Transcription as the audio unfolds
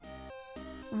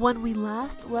when we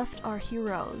last left our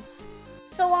heroes.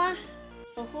 So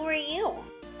who are you?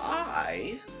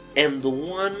 I am the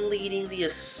one leading the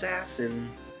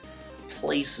assassin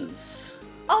places.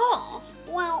 Oh,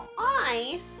 well,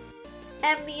 I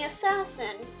am the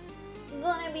assassin.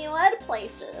 Gonna be led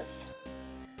places.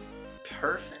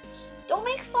 Perfect. Don't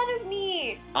make fun of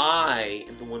me. I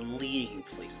am the one leading you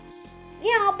places.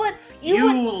 Yeah, but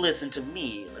You listen to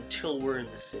me until we're in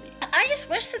the city. I just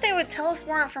wish that they would tell us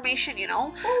more information, you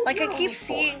know? Like, I keep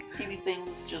seeing... Maybe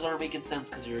things just aren't making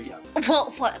sense because you're young.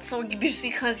 Well, what? So just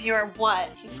because you're what?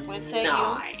 He squints at you?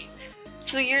 9.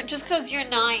 So you're just because you're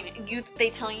 9, they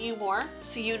tell you more,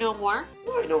 so you know more.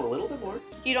 Well, I know a little bit more.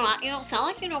 You don't sound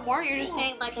like you know more. You're just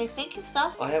saying like I think and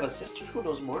stuff. I have a sister who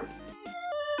knows more.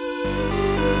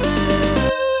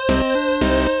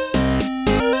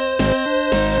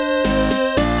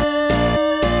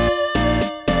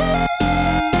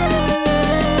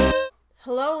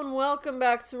 Hello and welcome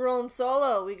back to Rollin'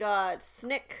 Solo. We got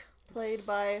Snik, played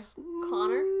by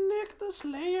Connor. Snik the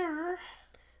Slayer.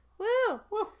 Woo!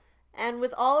 Woo. And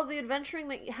with all of the adventuring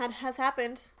that has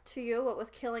happened to you, what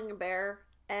with killing a bear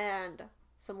and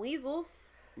some weasels,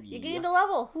 you gained a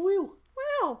level. Woo.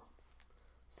 Wow!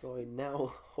 So I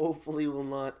now hopefully will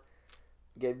not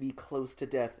be close to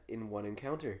death in one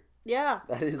encounter. Yeah.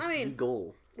 That is the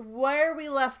goal. Where we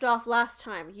left off last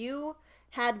time, you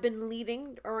had been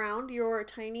leading around your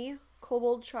tiny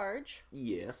kobold charge.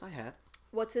 Yes, I had.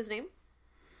 What's his name?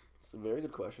 It's a very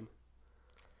good question.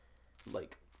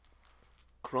 Like,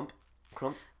 Crump?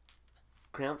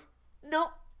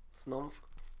 No, Snump?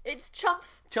 it's Chump.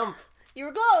 Chump! You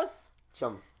were close.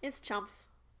 Chump. It's Chump.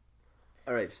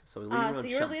 Alright, so I was leading around So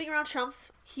you're Chump. leading around Chump.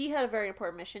 He had a very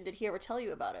important mission. Did he ever tell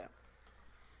you about it?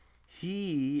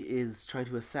 He is trying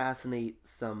to assassinate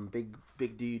some big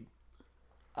dude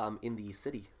in the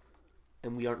city.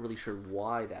 And we aren't really sure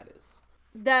why that is.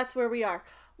 That's where we are.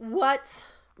 What?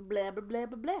 Blah, blah, blah,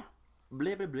 blah, blah.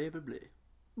 Blah, blah, blah, blah, blah.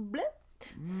 Blah.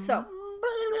 So.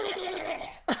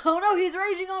 Oh no, he's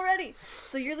raging already.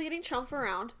 So you're leading Chump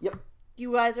around. Yep.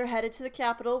 You guys are headed to the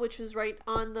capital, which is right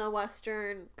on the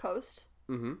western coast.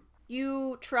 Mm-hmm.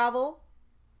 You travel,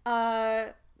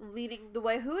 leading the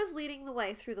way. Who is leading the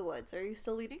way through the woods? Are you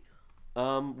still leading?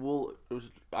 Well,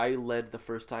 I led the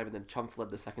first time and then Chump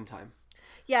led the second time.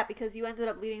 Yeah, because you ended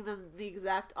up leading them the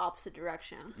exact opposite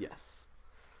direction. Yes.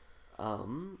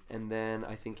 And then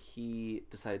I think he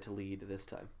decided to lead this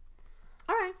time.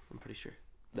 Alright. I'm pretty sure.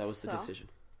 That was the decision.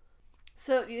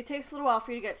 So it takes a little while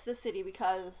for you to get to the city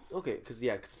because... Okay, because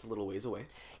it's a little ways away.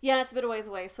 Yeah, it's a bit of ways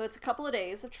away. So it's a couple of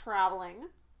days of traveling.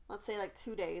 Let's say like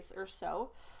 2 days or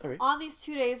so. All right. On these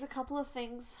 2 days, a couple of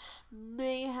things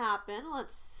may happen.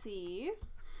 Let's see.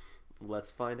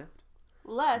 Let's find out.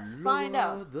 Let's find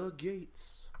out. The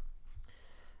gates.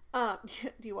 Do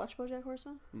you watch BoJack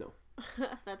Horseman? No.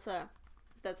 That's a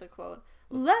quote.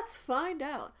 Let's find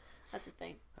out. That's a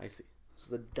thing. I see.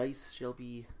 So the dice shall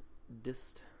be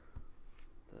dissed.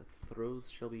 The throws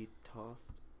shall be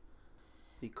tossed.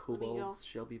 The kobolds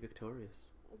shall be victorious.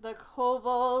 The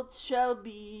kobolds shall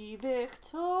be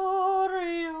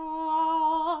victorious.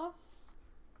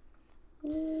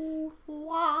 Ooh,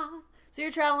 wah. So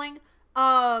you're traveling.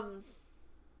 Oh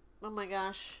my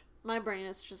gosh. My brain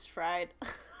is just fried.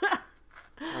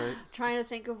 Alright. Trying to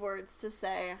think of words to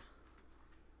say.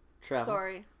 Travel.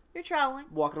 Sorry. You're traveling.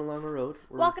 Walking along the road.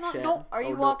 Walking along. No, are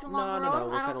you walking along the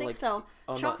road? No, I don't think so.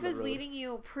 Chump is road. leading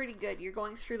you pretty good. You're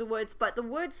going through the woods, but the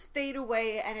woods fade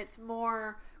away and it's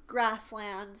more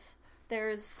grassland.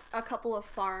 There's a couple of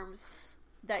farms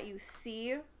that you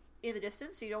see in the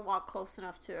distance, so you don't walk close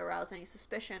enough to arouse any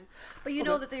suspicion. But you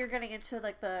know that you're getting into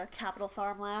like the capital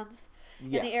farmlands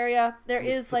in the area.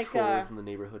 There's like patrols in the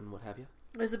neighborhood and what have you.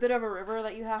 There's a bit of a river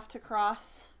that you have to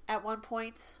cross at one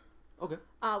point. Okay.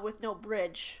 With no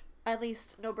bridge. At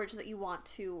least no bridge that you want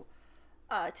to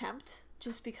attempt,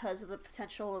 just because of the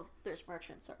potential of there's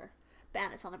merchants or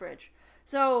bandits on the bridge.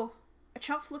 So a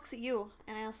Chump looks at you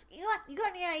and asks, You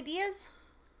got any ideas?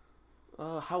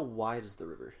 How wide is the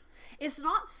river? It's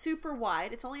not super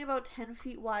wide. It's only about 10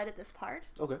 feet wide at this part.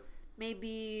 Okay.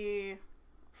 Maybe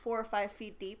 4 or 5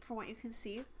 feet deep from what you can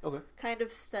see. Okay. Kind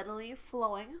of steadily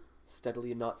flowing.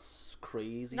 Steadily, not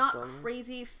crazy Not strong?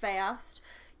 crazy fast.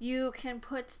 You can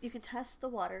test the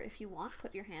water if you want.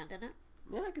 Put your hand in it.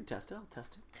 Yeah, I can test it. I'll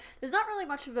test it. There's not really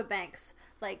much of a banks.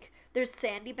 Like, there's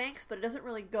sandy banks, but it doesn't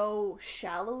really go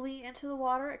shallowly into the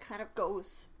water. It kind of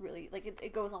goes really, like,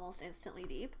 it goes almost instantly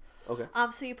deep. Okay.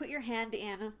 So you put your hand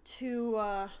in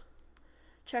to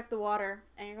check the water,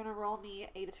 and you're going to roll me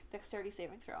a dexterity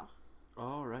saving throw.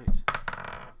 All right.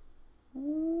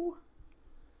 Ooh.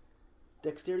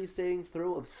 Dexterity saving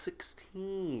throw of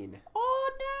 16.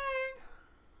 Oh,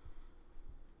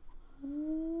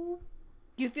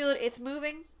 You feel it, it's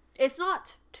moving. It's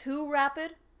not too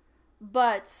rapid,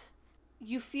 but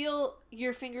you feel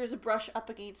your fingers brush up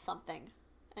against something.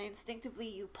 And instinctively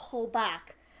you pull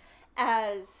back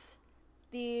as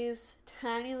these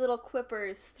tiny little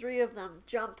quippers, 3 of them,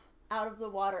 jump out of the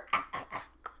water,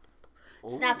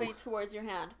 snapping towards your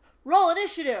hand. Roll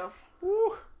initiative!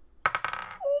 Ooh.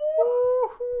 Ooh,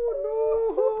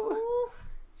 no.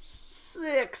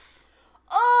 6.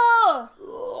 Oh!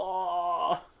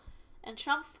 Oh. And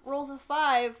Chump rolls a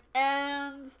 5,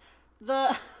 and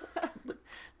the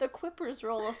the quippers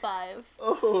roll a 5.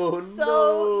 Oh, so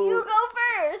no. you go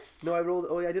first! No, I rolled...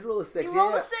 Oh, yeah, I did roll a 6. You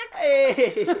rolled a 6?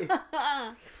 Hey!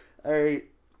 Alright,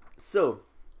 so,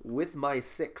 with my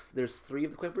 6, there's 3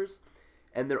 of the quippers,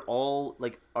 and they're all,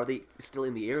 like, are they still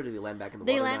in the air, or do they land back in the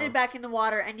water They landed now? back in the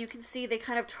water, and you can see they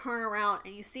kind of turn around,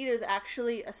 and you see there's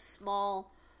actually a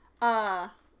small,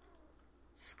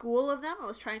 school of them. I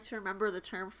was trying to remember the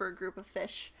term for a group of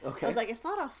fish. Okay. I was like, it's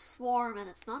not a swarm, and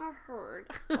it's not a herd.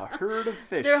 A herd of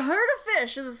fish. They're a herd of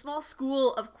fish. There's a small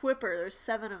school of quipper. There's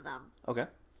 7 of them. Okay.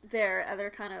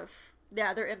 They're kind of,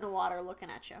 yeah, they're in the water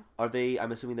looking at you. Are they...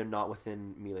 I'm assuming they're not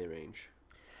within melee range.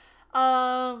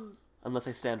 Unless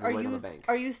I stand right on the bank.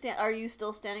 Are you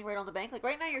still standing right on the bank? Like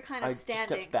right now you're kind of I standing.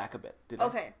 stepped back a bit, did I?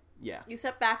 Okay. Yeah. You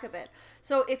step back a bit.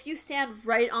 So if you stand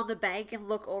right on the bank and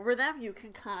look over them, you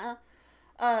can kind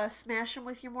of smash them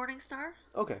with your Morning Star.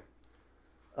 Okay.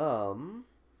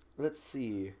 Let's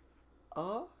see.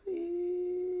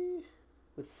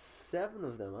 With 7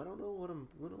 of them, I don't know what I'm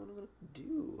gonna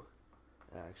do.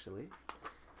 Actually,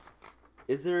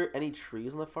 is there any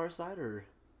trees on the far side, or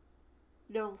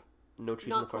No. no trees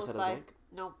Not on the far close side by. of the bank?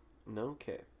 No. No.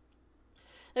 Okay.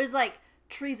 There's like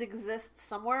trees exist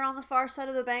somewhere on the far side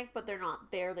of the bank, but they're not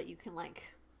there that you can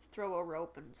like throw a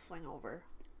rope and swing over.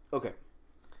 Okay.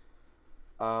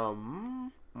 Oh,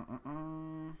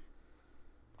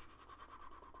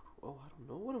 I don't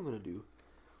know what I'm gonna do.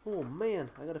 Oh man,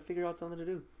 I gotta figure out something to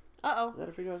do. Uh-oh. I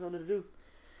gotta figure out something to do.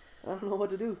 I don't know what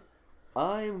to do.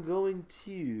 I am going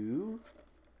to...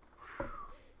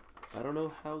 I don't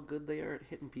know how good they are at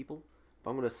hitting people,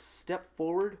 but I'm going to step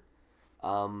forward,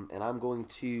 and I'm going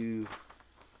to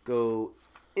go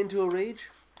into a rage.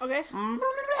 Okay. Can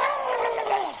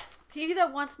you do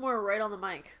that once more right on the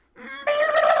mic?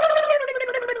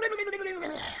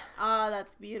 Ah,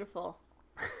 that's beautiful.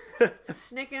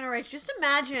 Snik in a rage. Just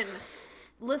imagine,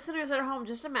 listeners at home,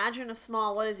 just imagine a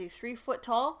small, what is he, 3 foot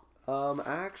tall?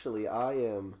 Actually, I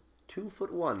am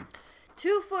 2'1".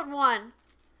 2'1",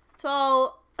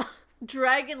 tall,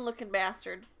 dragon-looking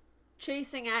bastard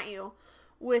chasing at you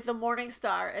with a Morning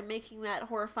Star and making that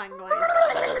horrifying noise.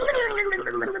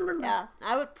 Yeah,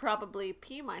 I would probably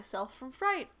pee myself from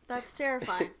fright. That's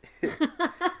terrifying.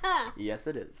 Yes,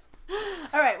 it is.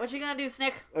 Alright, what you gonna do,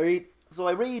 Snik? Alright, so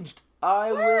I raged.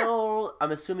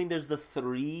 I'm assuming there's the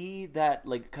 3 that,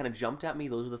 like, kind of jumped at me.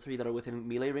 Those are the 3 that are within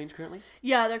melee range currently?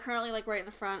 Yeah, they're currently, like, right in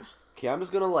the front. Okay, I'm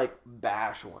just gonna, like,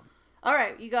 bash one.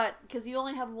 Alright, you got, because you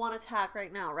only have 1 attack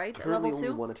right now, right? At Currently level 2?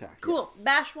 only 1 attack, Cool, yes.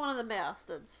 bash one of the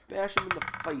bastards. Bash him in the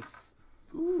face.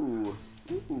 Ooh.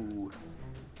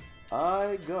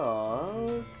 I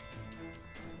got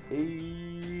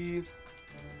a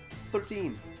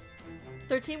 13.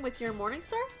 13 with your Morning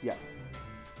Star? Yes.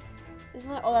 Isn't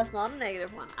that? Oh, that's not a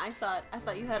negative one. I thought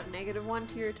you had a negative 1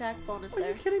 to your attack bonus Are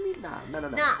there. you kidding me? Nah. Nah.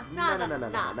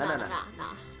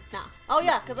 Oh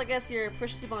yeah, because I guess your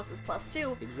proficiency bonus is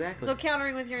 +2. Exactly. So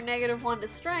countering with your -1 to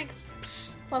strength,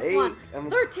 Hey, +1. I'm-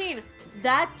 13.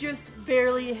 That just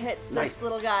barely hits this Nice.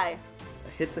 little guy. A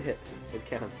hit's a hit. It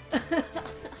counts.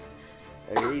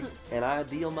 Alright, and I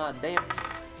deal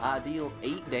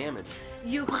 8 damage.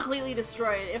 You completely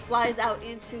destroy it. It flies out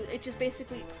into. It just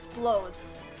basically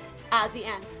explodes at the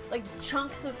end. Like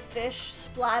chunks of fish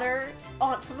splatter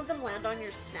on. Some of them land on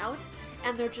your snout,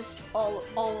 and they're just all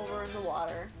over in the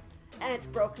water. And its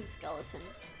broken skeleton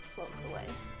floats away.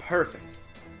 Perfect.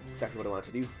 Exactly what I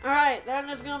wanted to do. Alright, then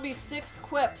there's gonna be 6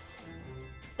 quips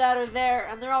that are there,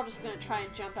 and they're all just gonna try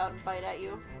and jump out and bite at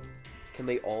you. Can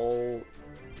they all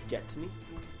get to me?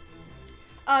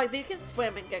 They can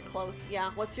swim and get close,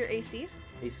 yeah. What's your AC?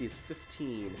 AC is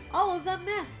 15. All of them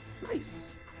miss. Nice.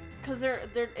 Because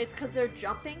they're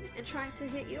jumping and trying to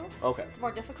hit you. Okay. It's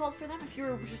more difficult for them. If you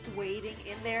were just waiting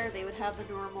in there, they would have the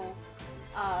normal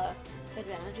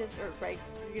advantages, or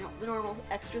the normal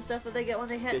extra stuff that they get when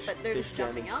they hit, but they're just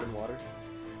jumping out. In water.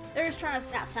 They're just trying to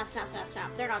snap.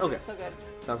 They're not doing so good.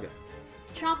 Sounds good.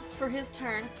 Chomp, for his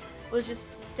turn, was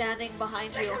just standing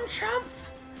behind you. Chomp!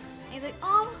 He's like,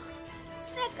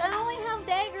 Snik, I only have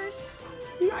daggers.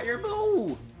 You got your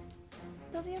bow!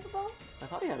 Does he have a bow? I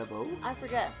thought he had a bow. I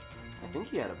forget. I think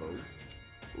he had a bow.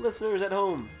 Listeners at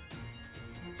home.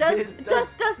 Does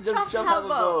Chump have a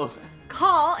bow?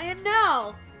 Call in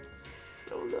now. I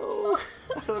don't know.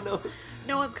 I don't know.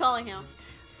 No one's calling him.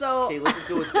 So Okay, let's just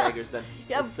go with daggers then.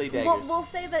 yeah, Let's say daggers. we'll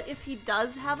say that if he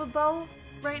does have a bow,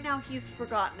 right now he's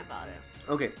forgotten about it.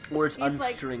 Okay, or it's He's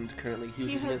like- unstringed currently. He was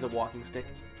he using it as has- a walking stick.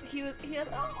 He has,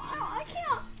 I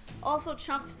can't. Also,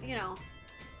 Chump's, you know,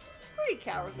 it's pretty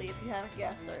cowardly if you haven't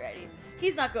guessed already.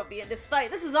 He's not going to be in this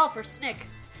fight. This is all for Snik.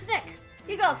 Snik,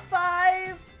 you got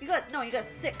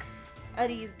 6 of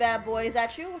these bad boys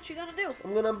at you. What you gonna do?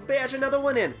 I'm gonna bash another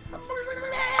one in.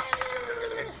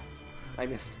 I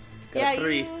missed. Got a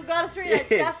 3. You got a 3. That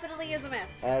definitely is a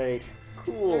miss. Alright, They're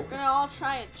cool. gonna all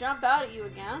try and jump out at you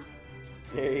again.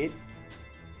 Alright.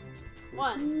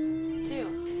 1,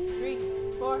 2, 3,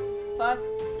 4, 5,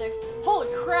 6. Holy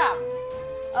crap!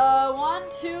 1,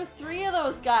 2, 3 of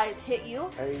those guys hit you.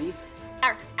 Alrighty.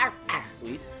 Arr, arr, arr.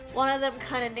 Sweet. One of them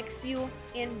kind of nicks you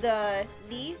in the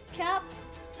kneecap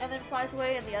and then flies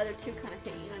away, and the other 2 kind of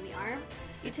hit you in the arm.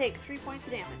 You take 3 points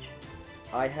of damage.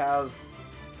 I have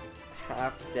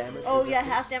half damage. Oh yeah, resistance.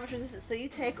 half damage resistance. So you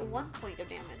take 1 point of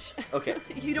damage. Okay.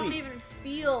 You don't sweet. even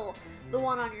feel the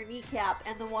one on your kneecap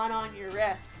and the one on your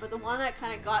wrist, but the one that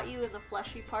kind of got you in the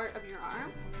fleshy part of your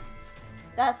arm,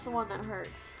 that's the one that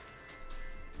hurts.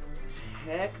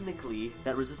 Technically,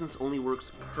 that resistance only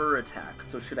works per attack.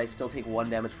 So should I still take 1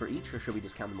 damage for each, or should we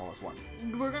just count them all as 1?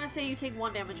 We're gonna say you take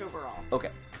 1 damage overall. Okay.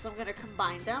 So I'm gonna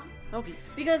combine them Okay.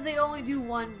 because they only do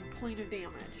 1 point of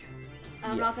damage.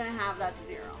 I'm Yeah. not gonna have that to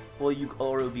 0. Well,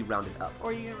 or it would be rounded up.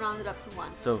 Or you can round it up to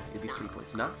 1. So it'd be 3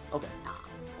 points. Nah? Okay. Nah.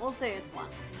 We'll say it's 1.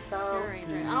 Sounds You're a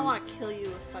ranger. I don't want to kill you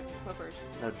with fucking quippers.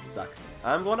 That'd suck.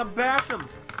 I'm gonna bash him.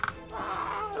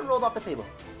 I rolled off the table.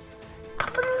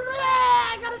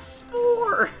 I got a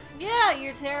spore. Yeah,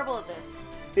 you're terrible at this.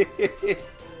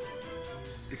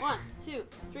 1, 2,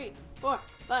 3, 4,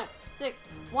 5, 6.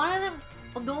 One of them,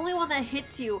 the only one that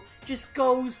hits you, just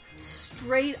goes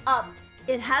straight up.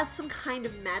 It has some kind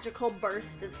of magical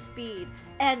burst of speed.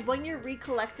 And when you're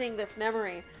recollecting this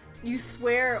memory, you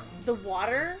swear the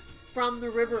water from the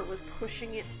river was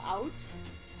pushing it out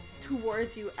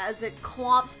towards you as it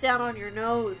clomps down on your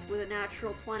nose with a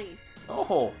natural 20.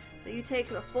 Oh. So you take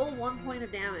the full 1 point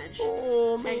of damage.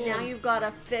 Oh man. And now you've got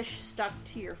a fish stuck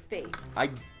to your face.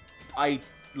 I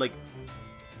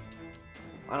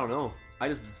don't know. I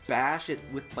just bash it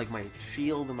with like my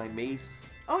shield and my mace.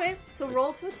 Okay, so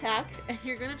roll to attack, and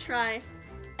you're gonna try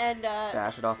and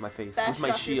Bash it off my face bash with it my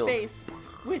off shield. your face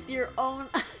with your own.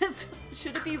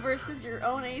 Should it be versus your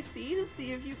own AC to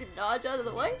see if you can dodge out of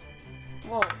the way?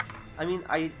 Well, I mean,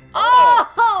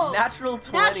 Oh! natural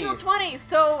 20. Natural 20.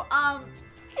 So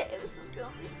okay, this is gonna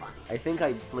be funny. I think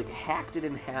I like hacked it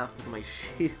in half with my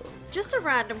shield. Just a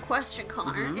random question,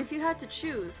 Connor. Mm-hmm. If you had to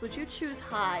choose, would you choose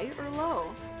high or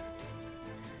low?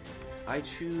 I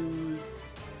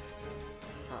choose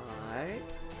high.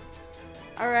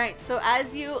 Alright, so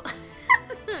as you...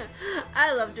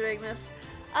 I love doing this.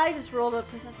 I just rolled a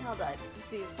percentile die just to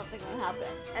see if something would happen.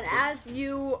 And as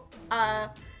you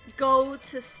go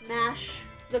to smash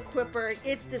the quipper,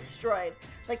 it's destroyed.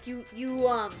 Like you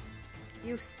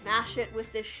smash it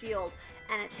with this shield,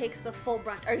 and it takes the full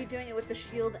brunt. Are you doing it with the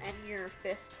shield and your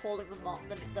fist holding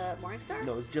the Morning Star?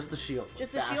 No, it's just the shield.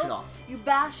 Just the Bash shield? it off. You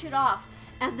bash it off,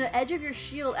 and the edge of your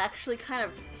shield actually kind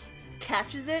of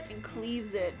catches it and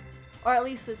cleaves it. Or at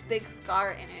least this big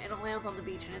scar in it. It lands on the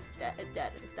beach and it's dead.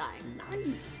 It's dying.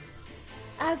 Nice.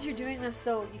 As you're doing this,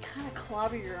 though, you kind of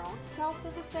clobber your own self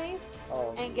in the face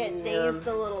Oh, and get man. dazed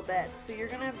a little bit. So you're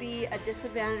going to be a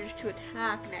disadvantage to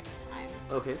attack next time.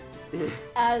 Okay.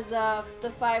 As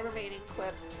the 5 remaining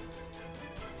quips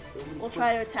will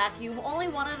try to attack you. Only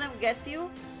one of them gets you.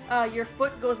 Your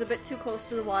foot goes a bit too close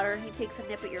to the water. He takes a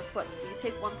nip at your foot, so you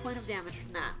take 1 point of damage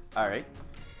from that. Alright.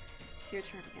 It's your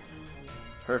turn again.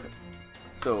 Perfect.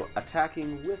 So,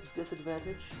 attacking with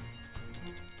disadvantage.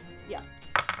 Yeah.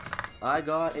 I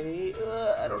got a...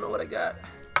 I don't know what I got.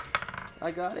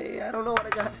 I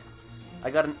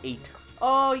got an 8.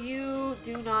 Oh, you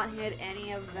do not hit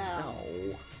any of them.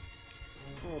 No.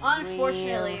 Oh,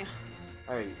 Unfortunately.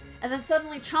 Alright. And then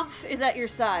suddenly Chump is at your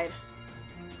side.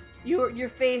 Your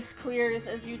face clears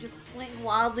as you just swing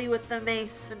wildly with the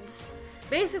mace, and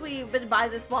basically you've been by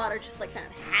this water just like kind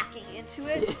of hacking into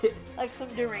it like some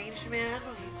deranged man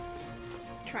when he's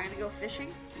trying to go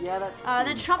fishing. Yeah, that's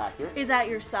Then Chump accurate. is at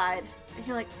your side, and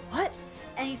you're like, what?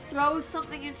 And he throws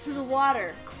something into the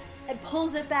water and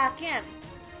pulls it back in.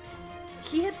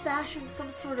 He had fashioned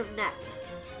some sort of net.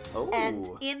 Oh. And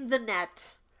in the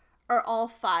net are all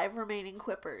 5 remaining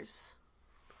quippers.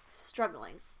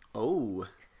 Struggling. Oh.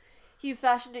 He's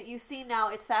fashioned it. You see now,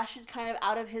 it's fashioned kind of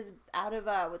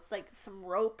with like some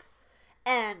rope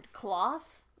and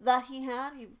cloth that he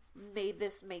had. He made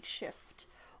this makeshift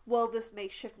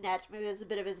net. Maybe there's a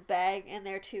bit of his bag in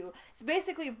there too. It's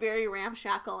basically very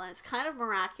ramshackle, and it's kind of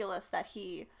miraculous that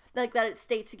that it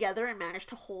stayed together and managed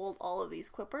to hold all of these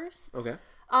quippers. Okay.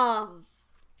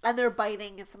 And they're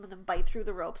biting, and some of them bite through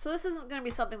the rope. So this isn't going to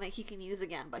be something that he can use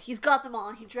again. But he's got them all,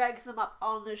 and he drags them up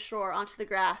on the shore onto the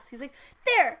grass. He's like,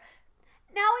 "There!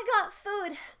 Now we got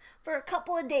food for a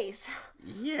couple of days.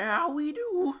 Yeah, we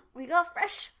do. We got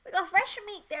fresh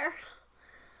meat there.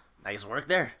 Nice work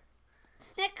there.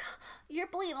 Snik, you're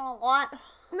bleeding a lot.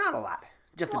 Not a lot.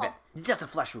 Just a bit. Just a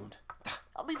flesh wound.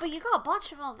 I mean, but you got a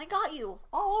bunch of them. They got you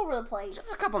all over the place.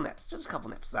 Just a couple nips.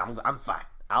 I'm fine.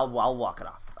 I'll walk it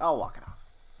off. Oh.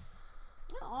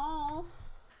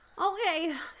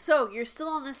 Okay, so you're still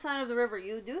on this side of the river.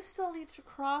 You do still need to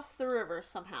cross the river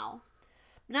somehow.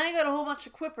 Now you got a whole bunch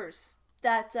of quippers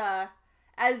that,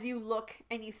 as you look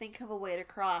and you think of a way to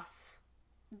cross,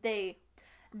 they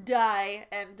die,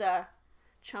 and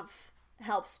Chump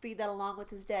helps speed that along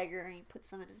with his dagger, and he puts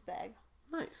them in his bag.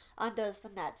 Nice. Undoes the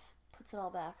net, puts it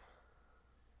all back.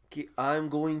 Okay, I'm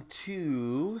going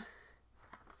to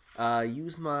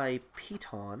use my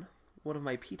piton. One of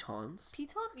my pitons.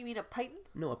 Piton? You mean a python?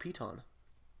 No, a piton.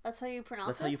 That's how you pronounce it?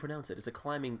 That's how you pronounce it. It's a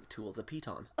climbing tool. It's a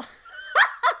piton.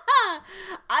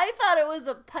 I thought it was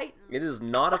a python. It is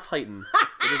not a python.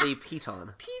 It is a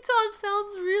piton. Piton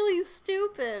sounds really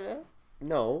stupid.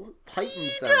 No,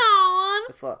 python sounds... Piton!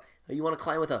 It's a, you want to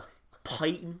climb with a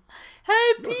python?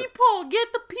 Hey, people,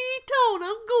 get the piton.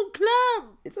 I'm going to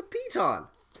climb. It's a piton.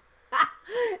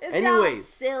 Anyways, sounds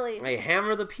silly. I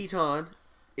hammer the piton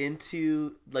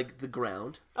into, like, the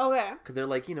ground. Okay. Because they're,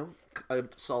 like, a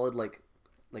solid, like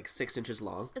 6 inches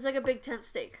long. It's like a big tent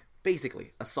stake.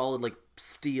 Basically, a solid, like,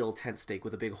 steel tent stake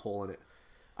with a big hole in it.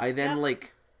 I then,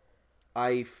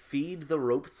 I feed the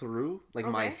rope through, like,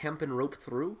 my hempen rope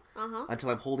through,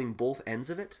 until I'm holding both ends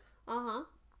of it.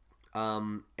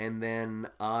 And then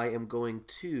I am going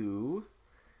to...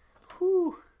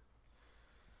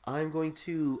 I'm going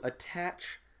to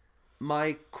attach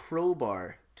my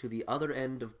crowbar to the other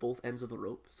end of both ends of the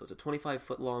rope. So it's a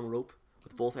 25-foot long rope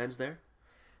with both ends there.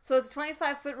 So it's a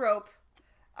 25-foot rope.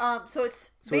 So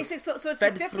it's your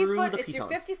 50-foot. It's your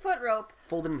 50-foot rope.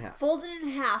 Folded in half. Folded in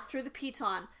half through the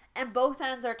piton, and both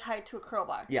ends are tied to a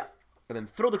crowbar. Yeah, and then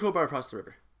throw the crowbar across the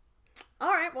river. All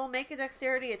right, well, make a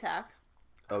dexterity attack.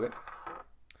 Okay.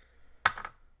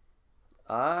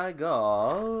 I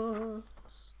got...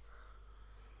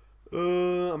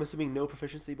 I'm assuming no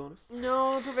proficiency bonus?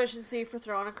 No proficiency for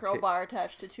throwing a crowbar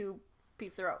attached to 2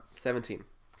 pieces of rope. 17.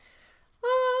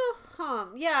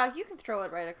 Yeah, you can throw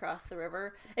it right across the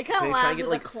river. It kind of lands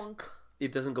with a clunk.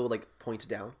 It doesn't go, point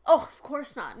down? Oh, of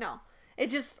course not, no. It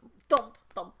just thump,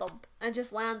 thump, thump, and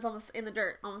just lands in the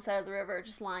dirt on the side of the river,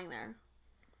 just lying there.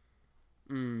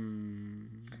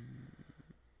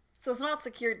 So it's not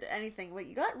secured to anything, but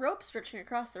you got rope stretching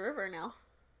across the river now.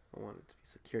 I want it to be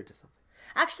secured to something.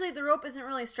 Actually, the rope isn't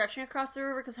really stretching across the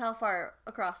river, because how far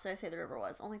across did I say the river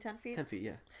was? Only 10 feet? 10 feet,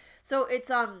 yeah. So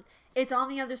it's on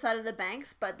the other side of the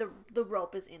banks, but the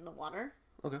rope is in the water.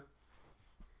 Okay.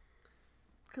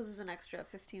 Because there's an extra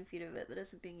 15 feet of it that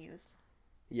isn't being used.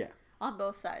 Yeah. On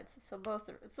both sides.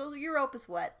 So your rope is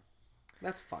wet.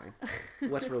 That's fine.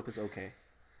 Wet rope is okay.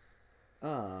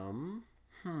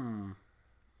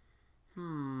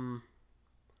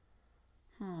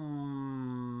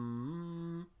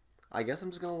 I guess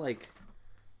I'm just gonna,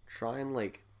 try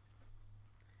and,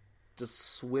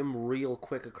 just swim real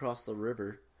quick across the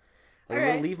river. I'm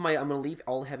gonna leave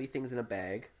all heavy things in a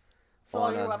bag. So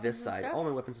all your weapons this and side. stuff? All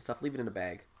my weapons and stuff, leave it in a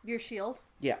bag. Your shield?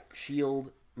 Yeah,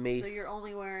 shield, mace. So you're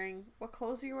only wearing... What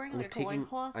clothes are you wearing? Like a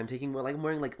loincloth? I'm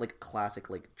wearing, like classic,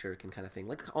 classic, jerkin kind of thing.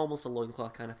 Like, almost a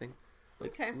loincloth kind of thing.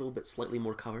 Okay. A little bit slightly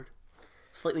more covered.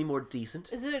 Slightly more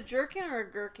decent. Is it a jerkin or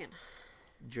a gherkin?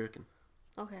 Jerkin.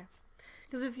 Okay.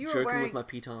 Because if you were jerkin wearing... with my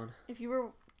piton. If you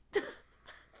were...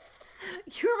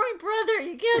 You're my brother.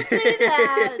 You can't say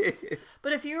that.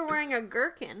 But if you were wearing a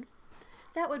gherkin,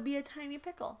 that would be a tiny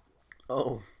pickle.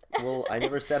 Oh. Well, I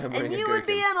never said I'm wearing a gherkin. And you would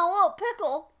be in a little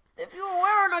pickle if you were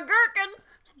wearing a gherkin.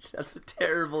 That's a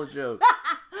terrible joke.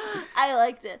 I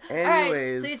liked it.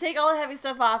 Anyways. Alright, so you take all the heavy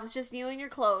stuff off. It's just you and your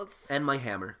clothes. And my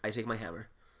hammer. I take my hammer.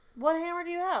 What hammer do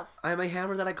you have? I have my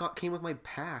hammer that came with my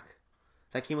pack.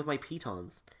 That came with my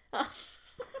pitons.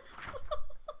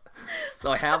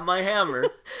 So I have my hammer.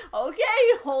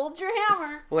 Okay, hold your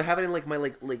hammer. Well, I have it in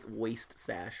my waist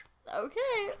sash.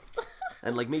 Okay.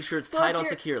 and like make sure it's Well, tied it's on your-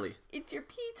 securely. It's your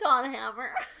piton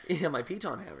hammer. Yeah, my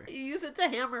piton hammer. You use it to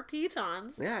hammer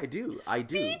pitons. Yeah, I do.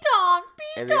 Piton!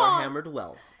 And they are hammered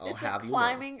well. I'll It's have a you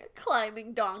know.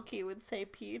 climbing donkey would say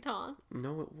piton.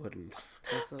 No, it wouldn't.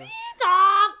 Tessa.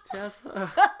 Piton!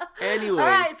 Tessa. Anyways.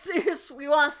 Alright, so we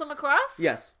want to swim across?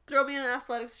 Yes. Throw me an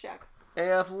athletics check.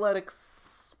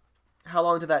 Athletics. How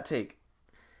long did that take?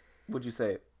 Would you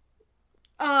say?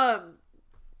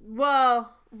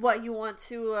 Well, what, you want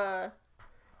to,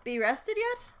 be rested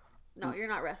yet? No, you're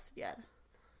not rested yet.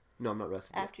 No, I'm not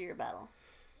rested yet. After your battle.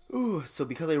 Ooh, so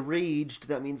because I raged,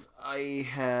 that means I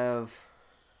have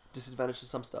disadvantage to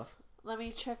some stuff. Let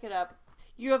me check it up.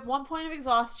 You have 1 point of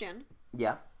exhaustion.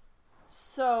 Yeah.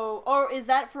 So, or is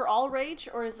that for all rage,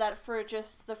 or is that for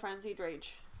just the frenzied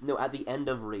rage? No, at the end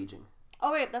of raging.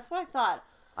 Oh wait, that's what I thought.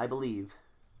 I believe.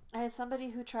 I had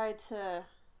somebody who tried to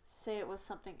say it was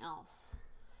something else.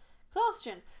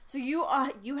 Exhaustion. So you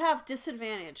have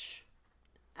disadvantage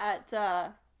at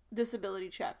this ability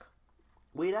check.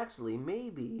 Wait, actually,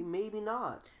 maybe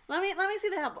not. Let me see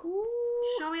the handbook. Ooh.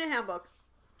 Show me the handbook.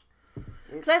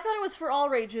 Because I thought it was for all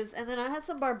rages, and then I had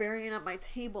some barbarian at my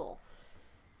table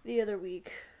the other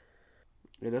week.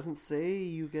 It doesn't say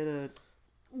you get a...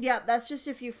 Yeah, that's just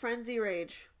if you frenzy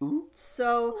rage. Ooh.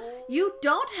 So you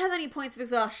don't have any points of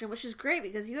exhaustion, which is great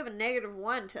because you have a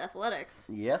 -1 to athletics.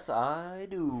 Yes, I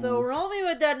do. So roll me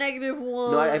with that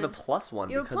 -1. No, I have a +1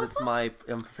 You have a because it's +1?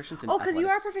 I'm proficient in Oh, because you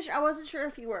are athletics. proficient. I wasn't sure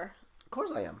if you were. Of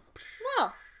course I am.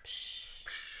 Well.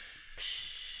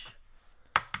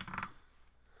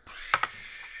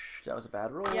 That was a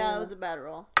bad roll. Yeah, that was a bad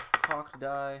roll. Cocked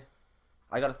die.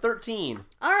 I got a 13.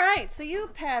 Alright, so you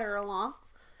patter along.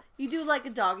 You do like a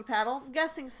doggy paddle. I'm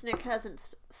guessing Snik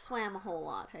hasn't swam a whole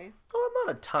lot, hey? Oh,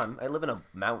 not a ton. I live in a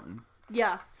mountain.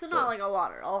 Yeah, so not like a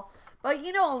lot at all. But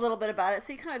you know a little bit about it,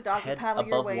 so you kind of doggy Head paddle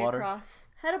your above way water. across.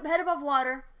 Head above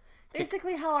water.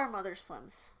 Basically how our mother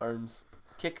swims. Arms.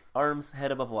 Kick, arms,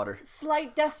 head above water.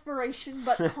 Slight desperation,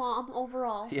 but calm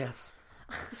overall. Yes.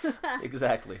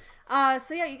 Exactly.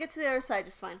 So yeah, you get to the other side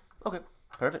just fine. Okay,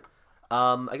 perfect.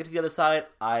 I get to the other side.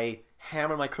 I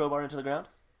hammer my crowbar into the ground.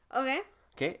 Okay.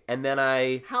 Okay, and then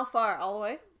I How far? All the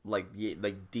way? like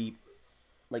deep,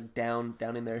 like down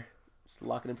in there, just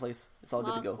lock it in place. It's all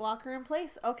good to go. Lock her in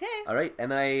place. Okay. All right,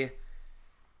 and then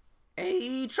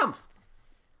a chump.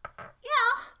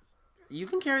 Yeah. You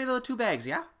can carry the 2 bags,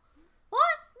 yeah?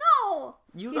 What? No.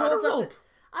 You He got a holds up rope.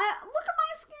 look at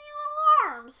my skinny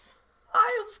little arms.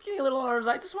 I have skinny little arms.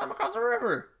 I just swam across the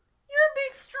river. You're a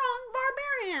big, strong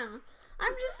barbarian.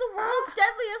 I'm just the world's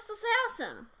deadliest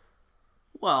assassin.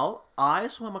 Well, I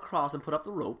swam across and put up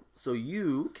the rope, so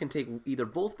you can take either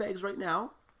both bags right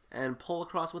now and pull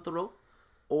across with the rope,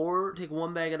 or take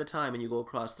 1 bag at a time and you go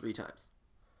across 3 times.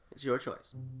 It's your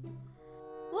choice.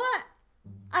 What?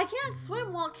 I can't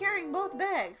swim while carrying both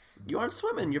bags. You aren't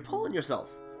swimming, you're pulling yourself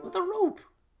with a rope.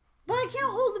 But I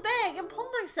can't hold the bag and pull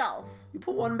myself. You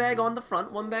put 1 bag on the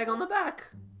front, 1 bag on the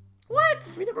back. What?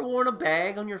 Have you never worn a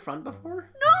bag on your front before?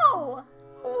 No.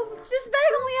 This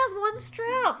bag only has 1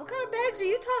 strap. What kind of bags are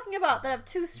you talking about that have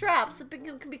 2 straps that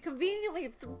can be conveniently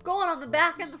going on the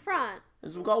back and the front?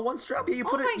 It's got 1 strap. Yeah, you Oh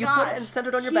put my it. You put it gosh. and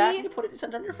centered on your He- back, and you put it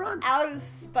centered on your front. Out of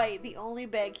spite, the only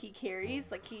bag he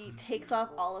carries, like he takes off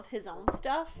all of his own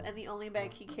stuff, and the only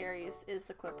bag he carries is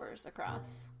the quippers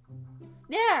across.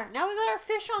 There, now we got our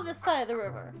fish on this side of the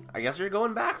river. I guess you're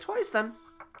going back twice then.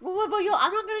 Well,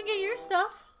 I'm not gonna get your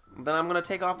stuff. Then I'm gonna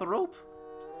take off the rope.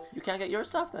 You can't get your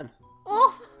stuff then.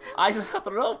 Oh, I just got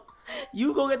the rope.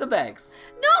 You go get the bags.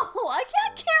 no, I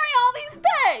can't carry all these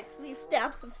bags. And he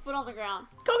stamps his foot on the ground.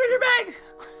 Go get your bag.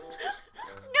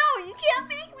 No, you can't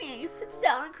make me. He sits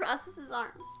down and crosses his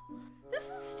arms. This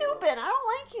is stupid. I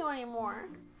don't like you anymore.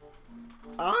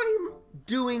 I'm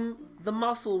doing the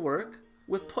muscle work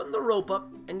with putting the rope up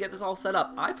and get this all set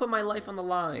up. I put my life on the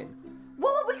line.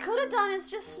 Well, what we could have done is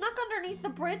just snuck underneath the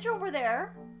bridge over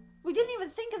there. We didn't even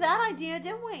think of that idea,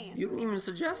 did we? You didn't even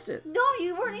suggest it. No,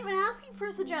 you weren't even asking for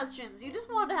suggestions. You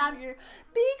just wanted to have your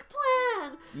big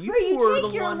plan. You where you were take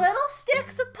the your one- little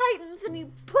sticks of pythons and you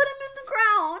put them in the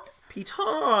ground.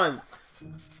 Pitons.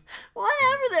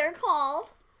 Whatever they're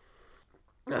called.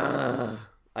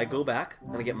 I go back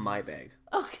and I get my bag.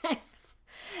 Okay.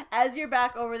 As you're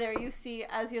back over there, you see,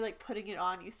 as you're like putting it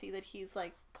on, you see that he's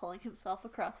like pulling himself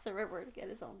across the river to get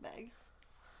his own bag.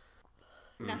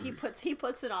 Now he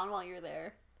puts it on while you're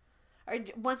there. Or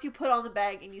once you put on the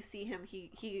bag and you see him,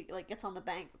 he like gets on the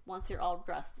bank once you're all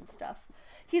dressed and stuff.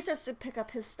 He starts to pick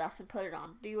up his stuff and put it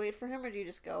on. Do you wait for him or do you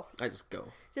just go? I just go.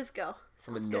 Just go.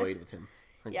 I'm Sounds annoyed good. with him.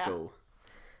 I Yeah. go.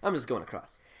 I'm just going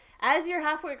across. As you're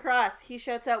halfway across, he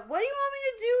shouts out, "What do you want me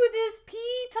to do with this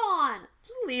piton?"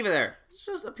 Just leave it there. It's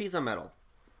just a piece of metal.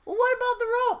 Well, what about the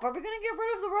rope? Are we going to get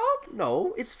rid of the rope?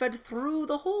 No, it's fed through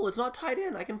the hole. It's not tied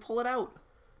in. I can pull it out.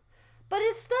 But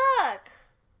it's stuck.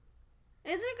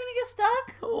 Isn't it going to get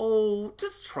stuck? Oh,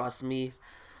 just trust me.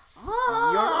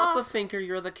 Ah. You're not the thinker,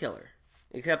 you're the killer.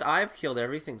 Except I've killed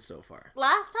everything so far.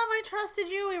 Last time I trusted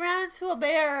you, we ran into a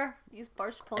bear. He's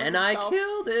burst pulling And himself. I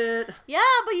killed it. Yeah,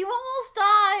 but you almost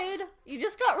died. You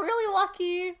just got really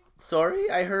lucky. Sorry,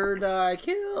 I heard I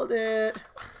killed it.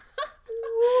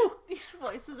 These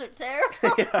voices are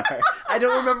terrible. I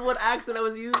don't remember what accent I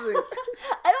was using. I don't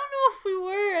know if we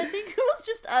were. I think it was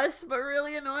just us, but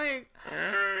really annoying.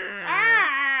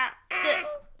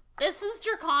 This is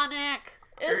draconic.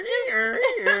 It's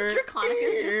just draconic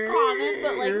is just common,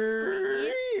 but like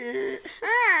squeaky.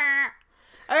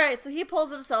 Alright, so he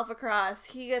pulls himself across.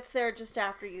 He gets there just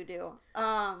after you do.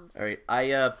 Alright,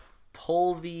 I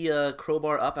pull the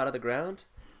crowbar up out of the ground.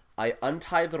 I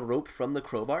untie the rope from the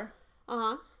crowbar.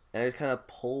 Uh-huh. And I just kind of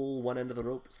pull one end of the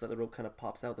rope so that the rope kind of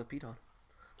pops out the piton.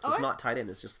 So it's not tied in,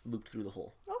 it's just looped through the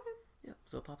hole. Okay. Yeah,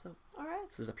 so it pops out. Alright.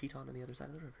 So there's a piton on the other side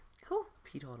of the river. Cool.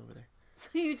 Piton over there. So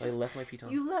you I left my piton.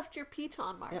 You left your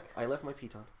piton, Mark. Yeah, I left my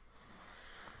piton.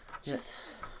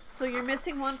 So you're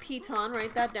missing one piton.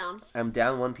 Write that down. I'm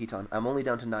down one piton. I'm only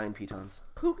down to 9 pitons.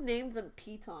 Who named them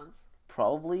pitons?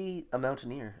 Probably a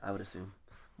mountaineer, I would assume.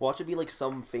 Watch it be like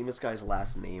some famous guy's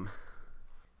last name.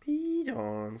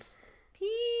 Pitons.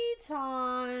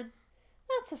 Piton.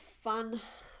 That's a fun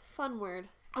word.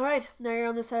 All right, now you're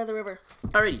on this side of the river.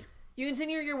 Alrighty. You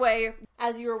continue your way.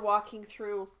 As you were walking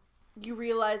through, you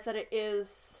realize that it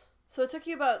is... So it took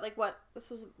you about, like, what? This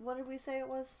was... What did we say it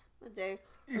was? A day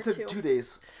or two? 2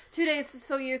 days. 2 days.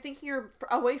 So you're thinking you're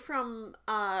away from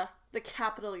the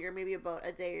capital. You're maybe about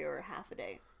a day or half a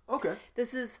day. Okay.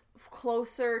 This is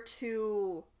closer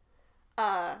to...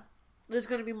 there's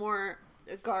going to be more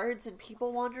guards and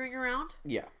people wandering around.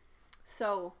 Yeah.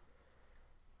 So...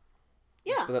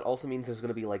 Yeah. But that also means there's going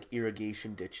to be, like,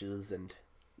 irrigation ditches and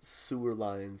sewer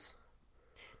lines.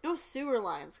 No sewer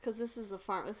lines, because this is the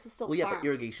farm. This is still Well, yeah, farm. but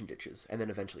irrigation ditches, and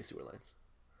then eventually sewer lines.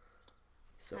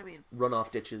 So, I mean... runoff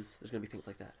ditches, there's going to be things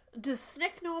like that. Does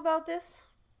Snik know about this?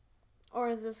 Or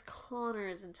is this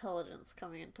Connor's intelligence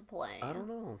coming into play? I don't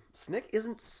know. Snik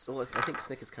isn't so... I think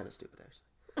Snik is kind of stupid, actually.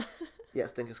 Yeah,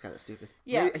 Snik is kind of stupid.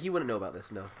 Yeah. Maybe he wouldn't know about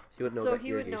this, no. He wouldn't know So about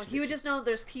he would know. irrigation He would ditches. just know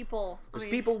there's people. There's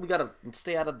people, we gotta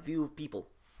stay out of view of people.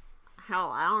 Hell,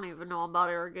 I don't even know about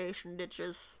irrigation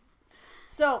ditches.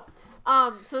 So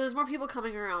there's more people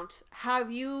coming around. Have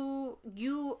you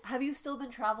still been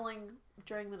traveling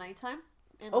during the nighttime?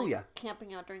 And, Yeah.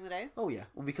 Camping out during the day? Oh, yeah.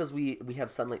 Well, because we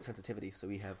have sunlight sensitivity, so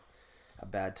we have a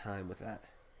bad time with that.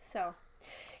 So,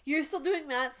 you're still doing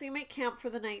that, so you make camp for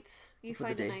the night. You For the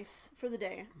find day. a nice... For the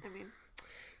day, I mean.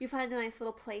 You find a nice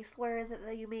little place where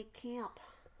that you make camp.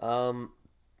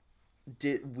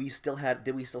 Did we still have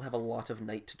a lot of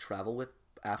night to travel with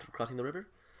after crossing the river?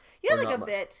 You had Or like not a much?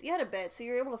 bit. You had a bit, so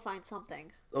you were able to find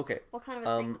something. Okay. What kind of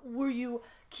a thing were you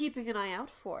keeping an eye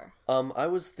out for? I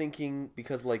was thinking,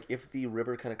 because, like, if the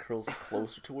river kind of curls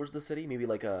closer towards the city, maybe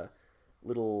like a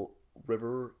little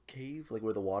river cave, like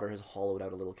where the water has hollowed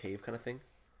out a little cave kind of thing.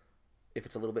 If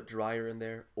it's a little bit drier in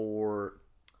there, or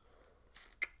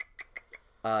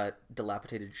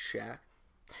dilapidated shack.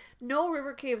 No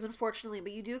river caves, unfortunately,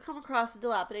 but you do come across a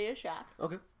dilapidated shack.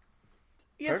 Okay.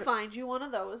 You Heard it. find you one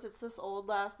of those. It's this old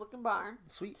ass looking barn.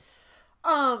 Sweet.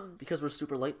 Um. Because we're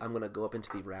super light, I'm gonna go up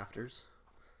into the rafters.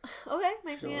 Okay,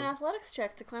 make me an Sure. athletics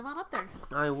check to climb on up there.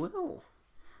 I will.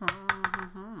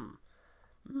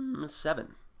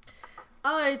 7.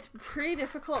 It's pretty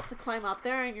difficult to climb up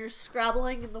there, and you're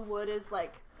scrabbling, and the wood is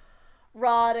like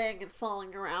rotting and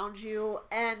falling around you,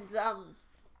 and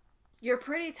you're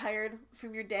pretty tired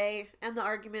from your day and the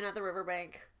argument at the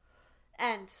riverbank,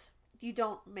 and you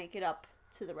don't make it up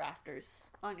to the rafters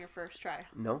on your first try.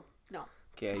 No? No.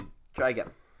 Okay, try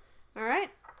again. All right.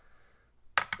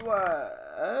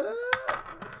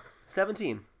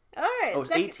 17. All right. Oh,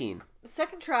 it's 18. The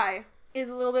second try is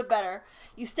a little bit better.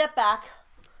 You step back,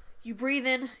 you breathe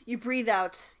in, you breathe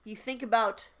out, you think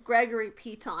about Gregory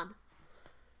Piton,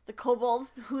 the kobold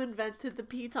who invented the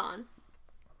piton,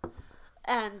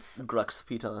 and Grux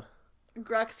Piton.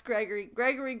 Gregory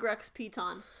Grux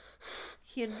Piton.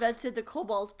 He invented the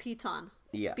kobold piton.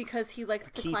 Yeah. Because he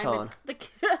liked to Keton. climb it.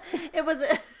 It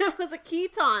was a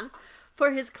keton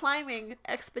for his climbing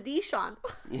expedition.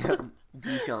 Yeah,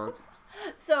 Dijon.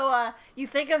 So you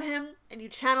think of him and you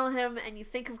channel him and you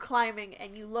think of climbing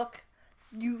and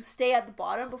you stay at the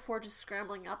bottom before just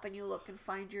scrambling up, and you look and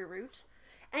find your route.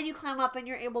 And you climb up and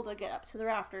you're able to get up to the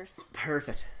rafters.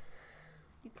 Perfect.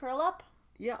 You curl up.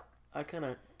 Yeah, I kind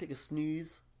of take a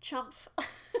snooze. Chump.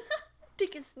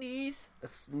 Take a sneeze. A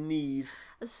sneeze.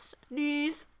 A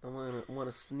sneeze. I want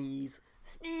to sneeze.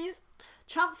 Sneeze.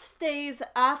 Chump stays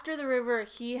after the river.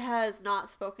 He has not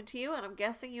spoken to you, and I'm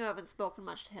guessing you haven't spoken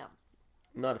much to him.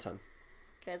 Not a ton.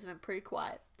 You guys have been pretty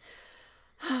quiet.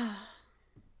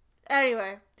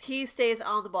 Anyway, he stays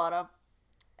on the bottom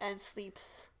and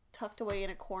sleeps tucked away in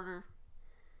a corner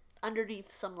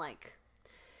underneath some, like,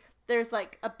 there's,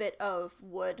 like, a bit of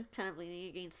wood kind of leaning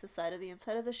against the side of the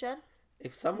inside of the shed.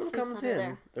 If someone Sleeps comes under in,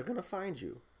 there. they're going to find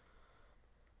you.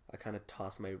 I kind of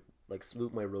toss my, like,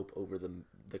 swoop my rope over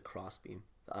the cross beam,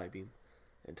 the I-beam,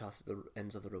 and toss the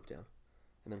ends of the rope down,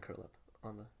 and then curl up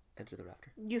on the edge of the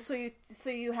rafter. So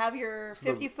you have your So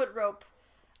 50-foot rope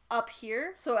up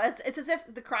here. So it's as if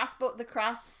the crossbow,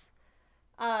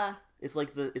 It's like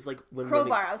when crowbar.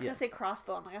 running- I was yeah, gonna say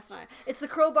crossbow. I'm like, that's not. It's the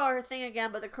crowbar thing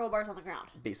again, but the crowbar's on the ground.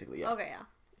 basically, yeah. Okay, yeah.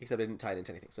 Except I didn't tie it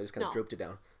into anything, so I just kind of No. droped it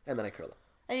down, and then I curl up.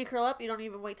 And you curl up. You don't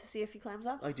even wait to see if he climbs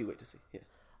up. I do wait to see, yeah.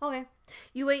 Okay.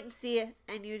 You wait and see it,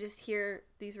 and you just hear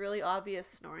these really obvious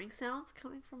snoring sounds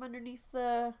coming from underneath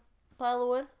the pile of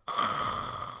wood.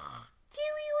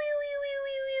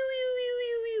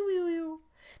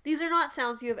 These are not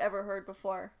sounds you have ever heard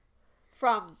before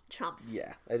from Chump.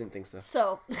 Yeah, I didn't think so.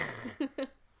 So, If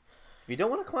you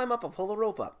don't want to climb up, I'll pull the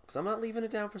rope up, because I'm not leaving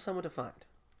it down for someone to find.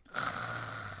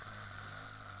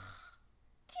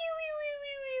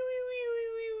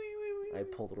 I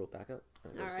pull the rope back up.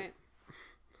 And I go all to right. sleep.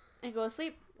 And go to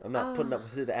sleep. I'm not putting up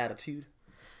with his attitude.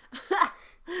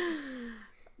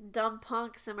 Dumb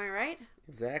punks, am I right?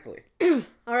 Exactly.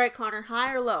 All right, Connor,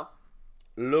 high or low?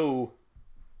 Low.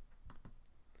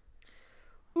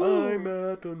 Ooh. I'm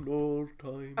at an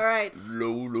all-time. All right.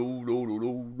 Low, low, low, low,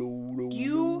 low, low, low.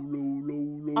 You low,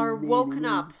 low, low, are low, woken low,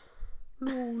 up.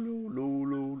 Low, low, low,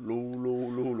 low, low, low,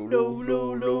 low, low, Low,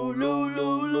 low, low, low,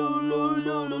 low, low, low,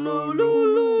 low, low, low,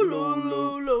 low, low,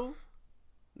 low, low.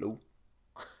 low,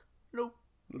 Low,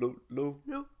 low, low,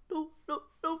 low, low, low,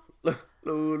 low.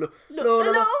 low, low,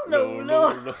 Low, low, low.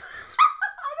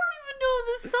 I don't even know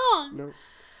this song. No.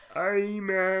 I'm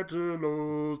at an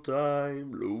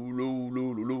all-time low, low,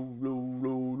 low, low,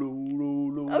 low, low,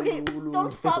 low, low. Okay, low,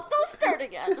 don't stop. Don't start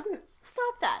again.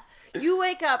 Stop that. You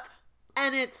wake up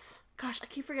and it's, gosh, I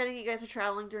keep forgetting you guys are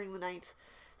traveling during the night.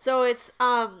 So it's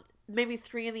maybe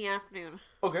 3 in the afternoon.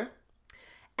 Okay.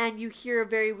 And you hear a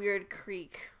very weird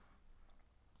creak.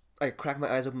 I crack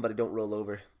my eyes open, but I don't roll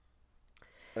over.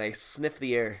 And I sniff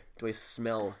the air. Do I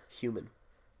smell human?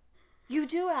 You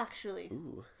do actually.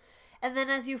 Ooh. And then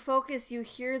as you focus, you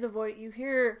hear the voice. You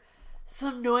hear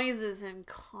some noises in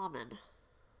common.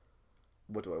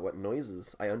 What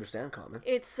noises? I understand common.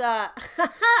 It's they're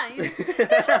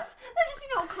just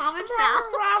you know common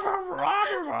sounds.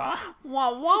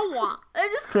 Wah wah wah. They're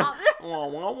just common. Wah,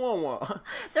 wah, wah, wah.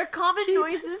 They're common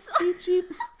noises. Cheep, cheep.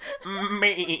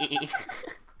 Me.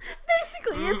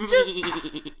 Basically, it's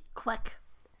just quack,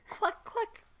 quack,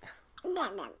 quack.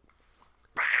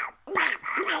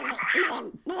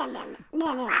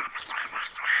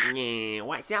 Yeah,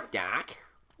 what's up, Doc?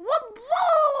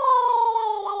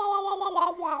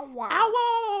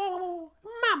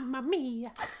 Mamma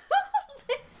mia.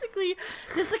 Basically,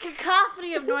 just a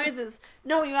cacophony of noises.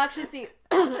 No, you actually see.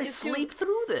 I sleep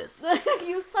through this.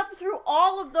 You slept through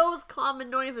all of those common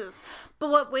noises. But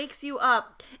what wakes you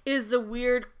up is the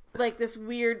weird, like this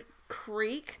weird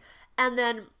creak. And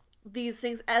then these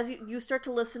things, as you start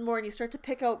to listen more and you start to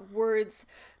pick out words,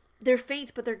 they're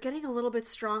faint, but they're getting a little bit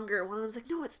stronger. One of them's like,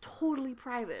 no, it's totally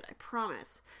private, I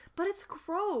promise. But it's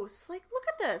gross. Like, look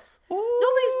at this.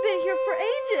 Nobody's been here for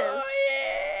ages.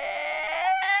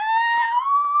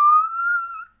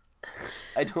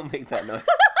 I don't make that noise.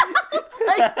 It's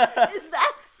like, is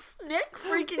that Snik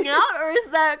freaking out, or is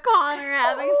that Connor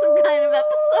having some kind of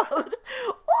episode?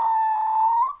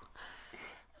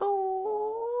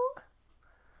 Oh.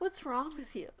 What's wrong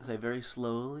with you? So I very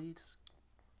slowly just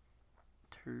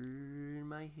turn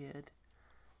my head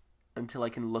until I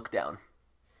can look down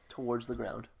towards the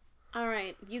ground. All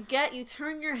right, you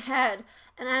turn your head,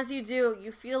 and as you do,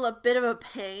 you feel a bit of a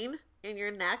pain in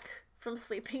your neck from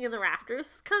sleeping in the rafters.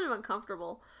 It's kind of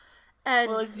uncomfortable. And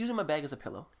Well, like using my bag as a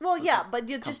pillow. well, That's yeah, like but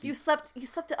you slept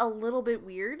a little bit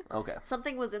weird. Okay.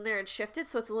 Something was in there and shifted,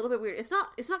 so it's a little bit weird. It's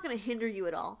not going to hinder you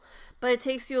at all, but it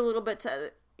takes you a little bit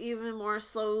to even more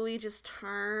slowly just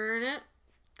turn it.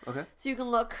 Okay. So you can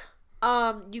look.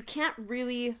 You can't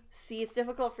really see. It's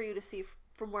difficult for you to see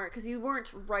from where, because you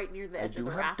weren't right near the edge of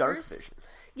the rafters. Dark vision.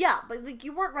 Yeah, but like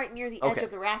you weren't right near the edge Okay.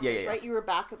 of the rafters, Yeah. right? You were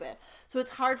back a bit, so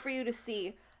it's hard for you to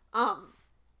see.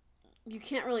 you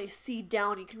can't really see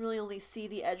down. You can really only see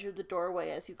the edge of the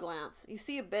doorway as you glance. You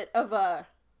see a bit of a,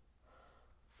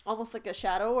 almost like a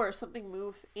shadow or something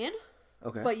move in.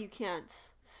 Okay. But you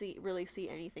can't really see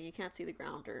anything. You can't see the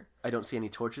ground or I don't see any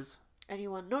torches.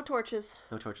 anyone. No torches.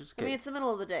 No torches? I mean, it's the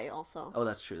middle of the day also. Oh,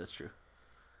 that's true. That's true.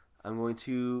 I'm going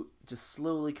to just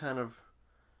slowly kind of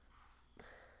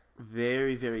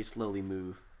very, very slowly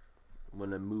move. I'm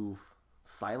going to move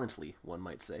silently, one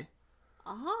might say.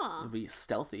 Uh-huh. It'll be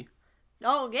stealthy.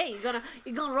 Oh, okay.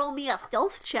 You're gonna roll me a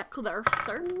stealth check there,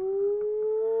 sir.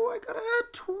 Ooh, I got a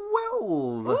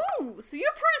 12. Ooh, so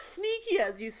you're pretty sneaky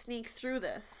as you sneak through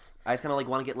this. I just kind of like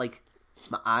want to get like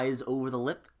my eyes over the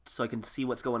lip so I can see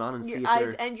what's going on and see Your if eyes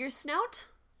they're... and your snout?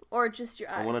 Or just your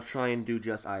eyes? I want to try and do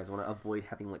just eyes. I want to avoid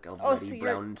having like a so muddy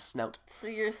brown snout. So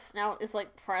your snout is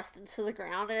like pressed into the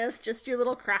ground and it's just your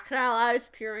little crocodile eyes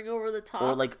peering over the top.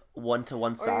 Or like one to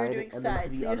one Or side you're doing and then to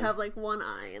sides, the so other. you have like one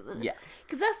eye and then... Yeah.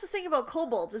 Because that's the thing about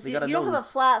kobolds, is They you got a don't have a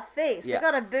nose. flat face. Yeah. They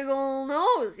got a big old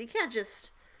nose. You can't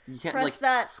just You can't press like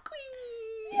that... squeeze.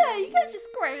 Yeah, you can't just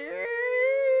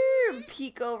and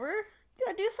peek over. You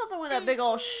gotta do something with that big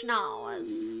old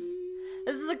schnoz.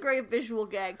 This is a great visual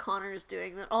gag Connor is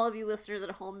doing that all of you listeners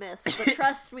at home missed, but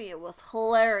trust me, it was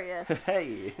hilarious.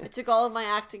 Hey. It took all of my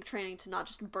acting training to not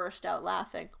just burst out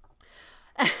laughing.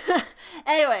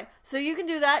 Anyway, so you can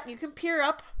do that. You can peer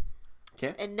up.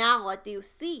 Okay. And now what do you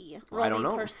see? Roll I don't me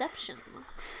know. Perception.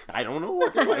 I don't know.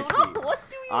 What do I see? What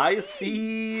do you I see?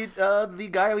 see the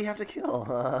guy we have to kill.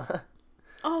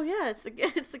 Oh yeah, it's the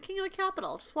king of the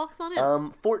capital. Just walks on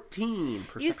in. 14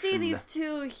 perception. You see these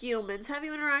two humans. Have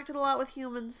you interacted a lot with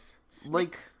humans?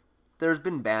 Like, there's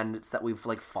been bandits that we've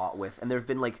like fought with, and there's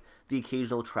been like the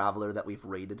occasional traveler that we've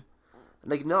raided.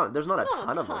 Like, no, there's not a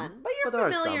ton of them. But you're there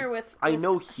are familiar some. with I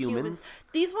know humans.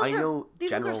 These ones I are know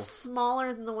these ones general... are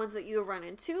smaller than the ones that you have run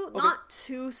into. Not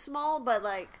too small, but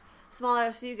like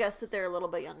smaller. So you guessed that they're a little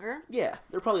bit younger. Yeah,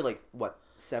 they're probably like what,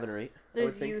 7 or 8.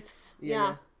 There's youths.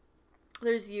 Yeah.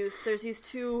 There's youths. There's these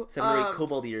two 7 or 8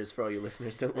 kobold years for all you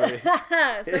listeners. Don't worry.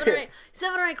 7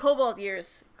 or 8 kobold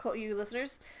years, you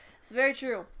listeners. It's very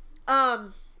true.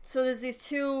 So there's these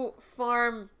two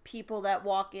farm people that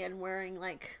walk in wearing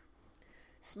like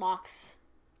smocks.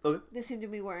 Okay. They seem to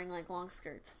be wearing like long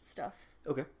skirts and stuff.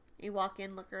 Okay. You walk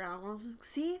in, look around, and like,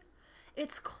 see?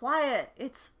 It's quiet.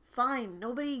 It's fine.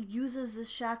 Nobody uses this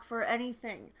shack for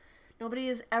anything. Nobody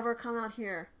has ever come out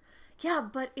here. Yeah,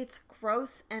 but it's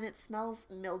gross and it smells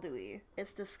mildewy.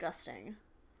 It's disgusting.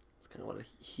 Just kind of want to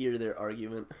hear their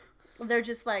argument. They're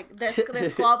just like, they're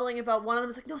squabbling about one of them.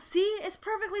 Is like, no, see? It's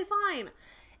perfectly fine.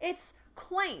 It's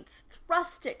quaint. It's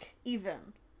rustic,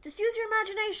 even. Just use your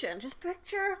imagination. Just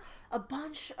picture a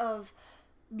bunch of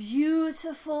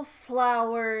beautiful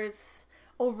flowers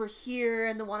over here,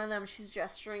 and the one of them, she's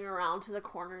gesturing around to the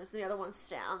corners. The other one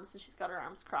stands, and she's got her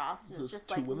arms crossed, and it's just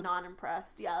like not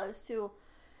impressed. Yeah, there's two.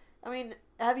 I mean,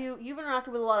 you've interacted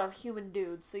with a lot of human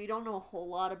dudes, so you don't know a whole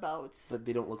lot about... But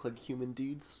they don't look like human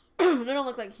dudes? They don't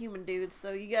look like human dudes,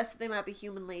 so you guess that they might be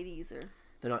human ladies, or...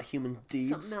 They're not human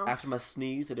dudes? After my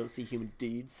sneeze, I don't see human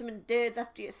dudes. Human dudes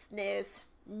after you sneeze.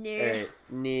 No. Alright,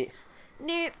 nah.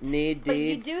 Nope. Nah, But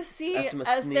you dudes. do see,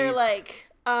 as they're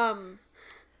like,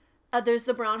 there's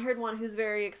the brown-haired one who's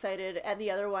very excited, and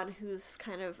the other one who's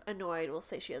kind of annoyed. We'll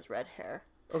say she has red hair.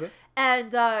 Okay.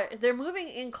 And they're moving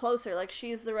in closer. Like,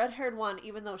 she's the red-haired one,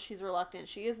 even though she's reluctant.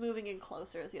 She is moving in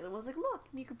closer as the other one's like, look,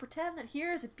 you can pretend that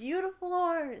here's a beautiful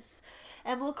horse,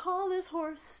 and we'll call this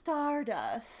horse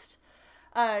Stardust.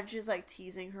 She's, like,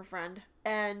 teasing her friend.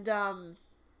 And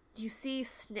you see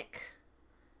Snik.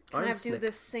 Kind of do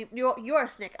this same... You are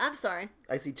Snik. I'm sorry.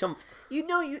 I see Chump. You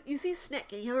know, you see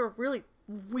Snik, and you have a really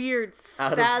weird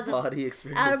spasm. Out-of-body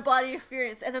experience. Out-of-body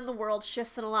experience. And then the world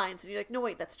shifts and aligns, and you're like, no,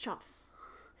 wait, that's Chump.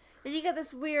 And you get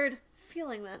this weird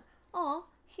feeling that, oh,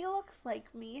 he looks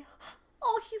like me.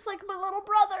 Oh, he's like my little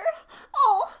brother.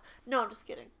 Oh. No, I'm just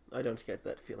kidding. I don't get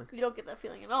that feeling. You don't get that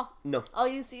feeling at all. No. All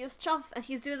you see is Chump, and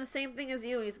he's doing the same thing as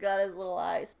you. He's got his little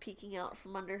eyes peeking out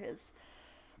from under his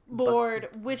board,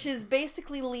 which is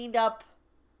basically leaned up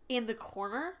in the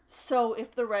corner. So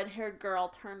if the red-haired girl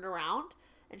turned around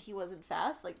and he wasn't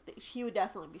fast, like, he would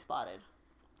definitely be spotted.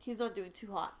 He's not doing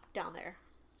too hot down there.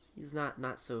 He's not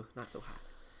so hot.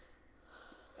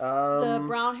 The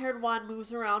brown-haired one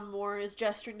moves around more, is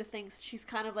gesturing to things. She's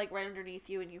kind of like right underneath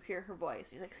you, and you hear her voice.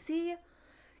 He's like, see?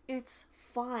 It's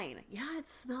fine. Yeah, it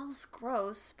smells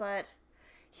gross, but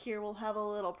here we'll have a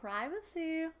little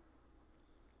privacy.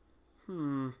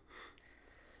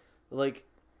 Like,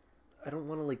 I don't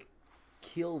want to, like,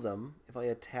 kill them if I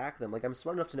attack them. Like, I'm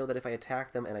smart enough to know that if I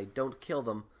attack them and I don't kill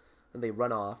them, then they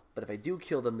run off. But if I do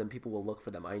kill them, then people will look for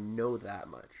them. I know that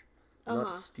much.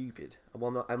 not stupid.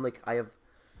 Well,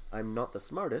 I'm not the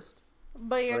smartest.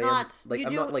 But you're But I am, not. like, you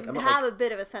I'm do not, like, I'm not, have like, a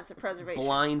bit of a sense of preservation.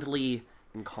 Blindly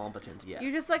incompetent yet.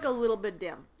 You're just like a little bit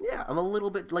dim. Yeah, I'm a little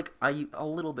bit like I'm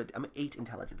 8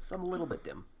 intelligence, so I'm a little bit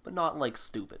dim, but not like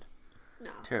stupid.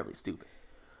 No. Terribly stupid.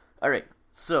 All right,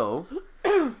 so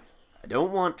I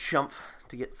don't want Chump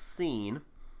to get seen,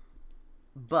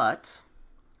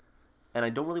 and I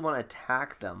don't really want to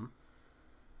attack them.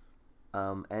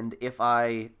 And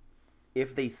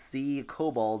if they see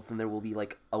kobolds, then there will be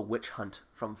like a witch hunt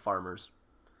from farmers,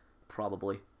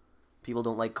 probably. People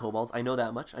don't like kobolds. I know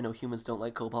that much. I know humans don't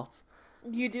like kobolds.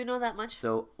 You do know that much?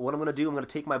 So what I'm going to do, I'm going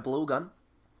to take my blowgun.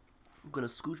 I'm going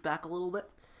to scooch back a little bit.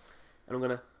 And I'm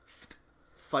going to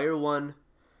fire one,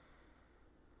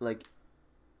 like,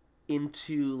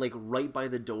 into, like, right by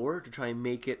the door to try and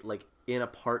make it, like, in a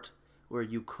part where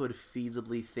you could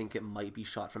feasibly think it might be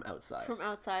shot from outside. From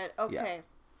outside, okay. Yeah.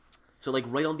 So, like,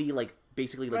 right on the, like,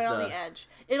 basically, like, right on the edge.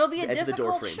 It'll be a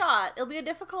difficult shot. It'll be a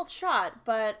difficult shot,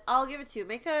 but I'll give it to you.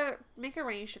 Make a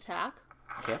ranged attack.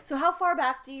 Okay. So how far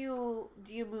back do you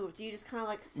move? Do you just kind of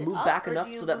like sit move up, back or enough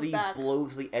do you so that move the back?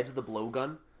 blows the edge of the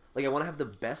blowgun. Like, I want to have the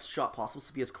best shot possible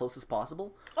to be as close as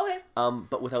possible. Okay.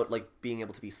 But without, like, being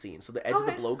able to be seen. So the edge of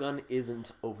the Okay. blowgun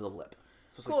isn't over the lip.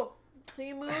 So it's Cool. So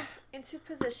you move into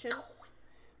position.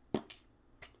 Like,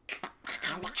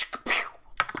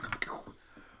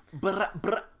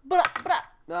 Bruh.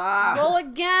 ah, Roll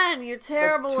again. You're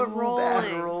terrible that's at two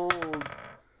rolling. bad rolls.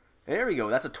 There we go.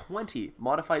 That's a 20.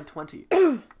 Modified 20.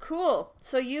 Cool.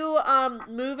 So you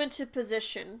move into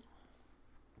position.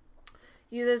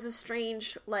 There's a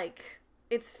strange, like,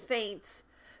 it's faint,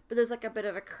 but there's like a bit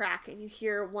of a crack, and you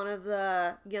hear one of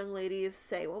the young ladies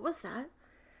say, "What was that?"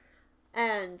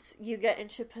 And you get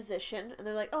into position, and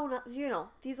they're like, "Oh, no,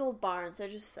 these old barns, they're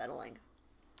just settling."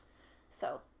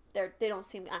 So they don't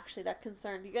seem actually that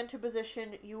concerned. You get into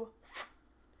position.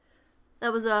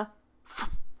 That was a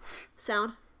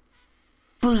sound.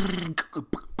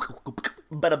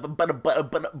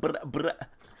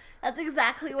 That's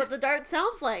exactly what the dart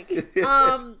sounds like.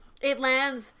 It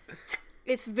lands.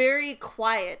 It's very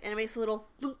quiet, and it makes a little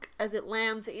thunk as it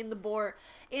lands in the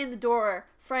door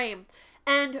frame.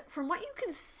 And from what you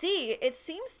can see, it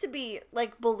seems to be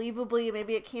like believably.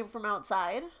 Maybe it came from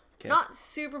outside. Okay. Not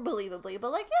super believably,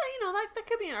 but like that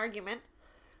could be an argument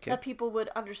Okay. that people would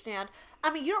understand.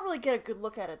 I mean, you don't really get a good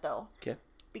look at it though, Okay.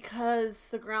 because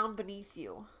the ground beneath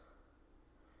you,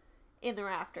 in the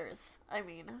rafters, I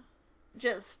mean,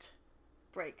 just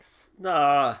breaks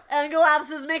Ah. and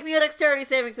collapses. Make me a dexterity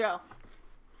saving throw.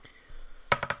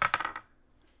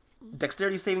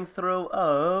 Dexterity saving throw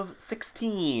of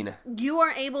 16. You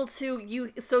are able to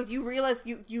you realize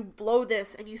you blow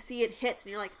this and you see it hits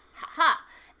and you're like, ha ha,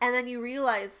 and then you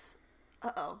realize,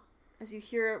 as you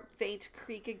hear a faint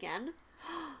creak again.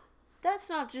 That's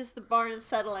not just the barn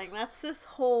settling. That's this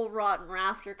whole rotten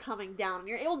rafter coming down. And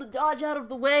you're able to dodge out of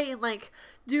the way and like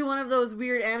do one of those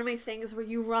weird anime things where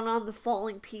you run on the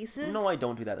falling pieces. No, I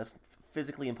don't do that. That's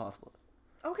physically impossible.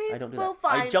 Okay, I don't do well, that.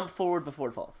 fine. I jump forward before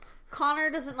it falls. Connor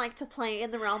doesn't like to play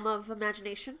in the realm of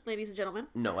imagination, ladies and gentlemen.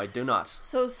 No, I do not.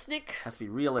 So Snik, Has to be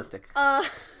realistic.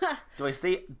 Do I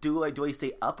stay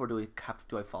up or do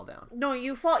I fall down? no,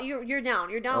 you fall. You're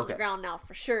down. You're down on the Okay. ground now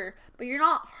for sure. But you're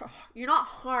not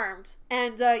harmed.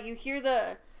 And you hear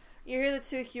the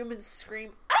two humans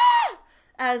scream ah!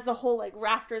 As the whole like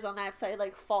rafters on that side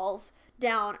like falls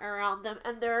down around them,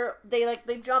 and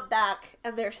they jump back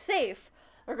and they're safe.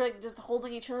 They're like just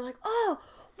holding each other like, oh,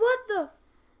 what the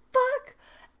fuck?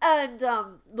 And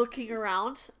looking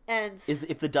around, and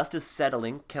If the dust is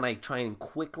settling, can I try and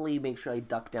quickly make sure I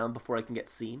duck down before I can get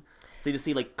seen? So you just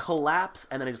see like collapse,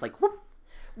 and then I just like whoop,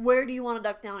 where do you want to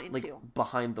duck down into? like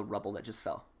behind the rubble that just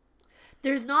fell.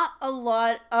 There's not a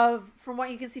lot of, from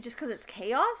what you can see, just because it's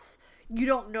chaos, you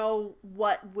don't know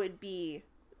what would be,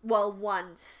 well,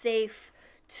 one, safe,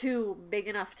 two, big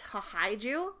enough to hide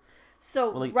you.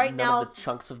 So Well, like, right none now, of the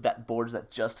chunks of that board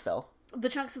that just fell. the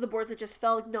chunks of the boards that just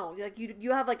fell, no, like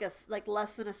you have like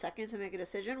less than a second to make a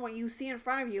decision. What you see in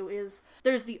front of you is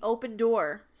there's the open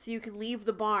door, so you can leave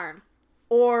the barn,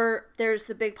 or there's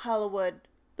the big pile of wood.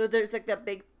 There's like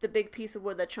the big piece of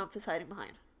wood that Chump is hiding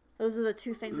behind. Those are the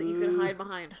two things that you can hide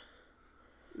behind.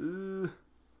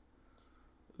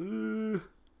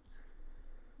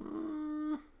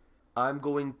 I'm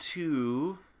going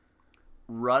to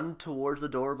run towards the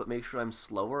door, but make sure I'm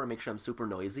slower and make sure I'm super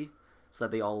noisy, so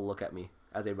that they all look at me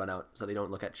as they run out, so they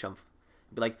don't look at Chump.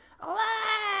 Be like,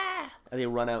 ah! And they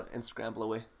run out and scramble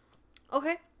away.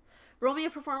 Okay. Roll me a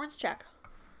performance check.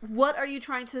 What are you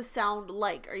trying to sound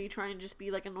like? Are you trying to just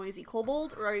be like a noisy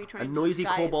kobold, or are you trying A to noisy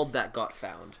disguise... kobold that got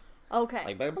found. Okay.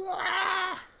 Like, blah, blah,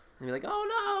 and be like, oh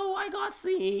no, I got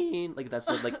seen. Like, that's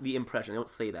what, like, the impression. I don't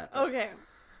say that. Okay.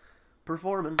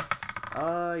 Performance.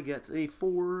 I get a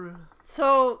 4.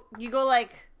 So you go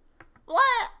like,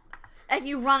 what? And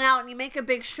you run out and you make a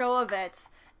big show of it.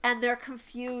 And they're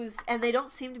confused. And they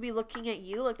don't seem to be looking at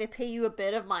you. Like, they pay you a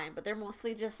bit of mine. But they're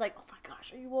mostly just like, oh my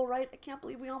gosh, are you all right? I can't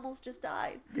believe we almost just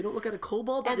died. They don't look at a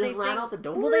kobold that And just ran out the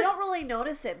door? Well, they don't really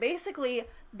notice it. Basically,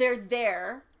 they're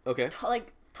there. Okay.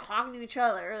 Talking to each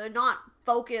other. They're not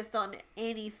focused on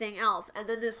anything else. And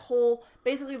then this whole,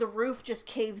 basically the roof just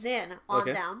caves in on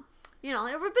them. You know,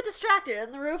 they're a bit distracted,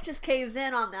 and the roof just caves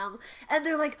in on them. And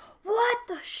they're like, what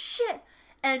the shit?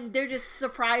 And they're just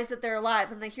surprised that they're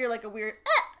alive. And they hear like a weird,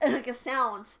 like a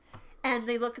sound. And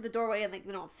they look at the doorway and they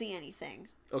don't see anything.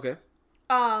 Okay.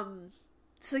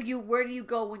 So where do you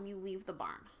go when you leave the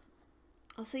barn?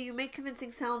 So you make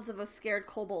convincing sounds of a scared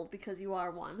kobold because you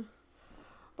are one.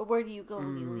 But where do you go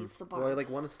when you leave the barn? Well, I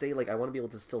want to stay, I want to be able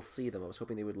to still see them. I was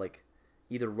hoping they would,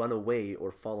 either run away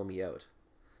or follow me out.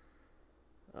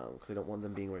 Because I don't want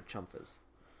them being where Chump is.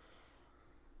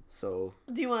 So...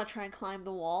 Do you want to try and climb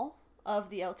the wall of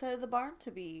the outside of the barn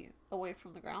to be away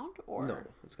from the ground? Or no,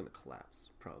 it's going to collapse,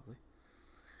 probably.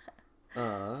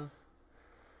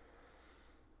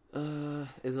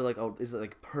 Is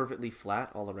it perfectly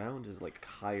flat all around? Is it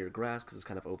higher grass because it's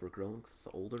kind of overgrown? 'Cause it's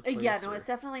an older place? Yeah, no, it's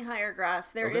definitely higher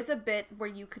grass. There is a bit where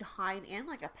you could hide in,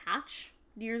 a patch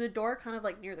near the door, kind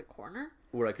of near the corner.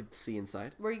 Where I could see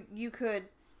inside? Where you could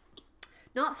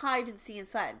not hide and see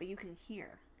inside, but you can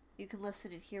hear. You can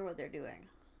listen and hear what they're doing.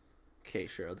 Okay,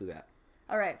 sure, I'll do that.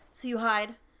 Alright, so you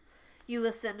hide. You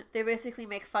listen. They basically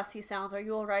make fussy sounds. Are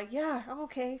you alright? Yeah, I'm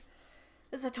okay.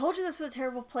 I told you this was a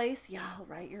terrible place. Yeah,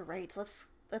 alright, you're right.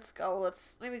 Let's go.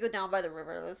 Let's maybe go down by the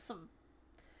river. There's some...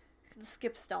 You can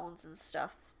skip stones and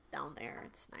stuff down there.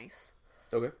 It's nice.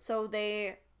 Okay. So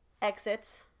they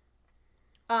exit.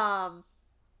 The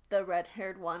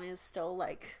red-haired one is still,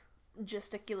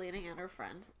 gesticulating at her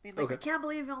friend. Being like, I can't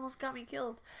believe you almost got me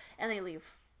killed. And they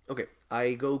leave. Okay,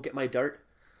 I go get my dart.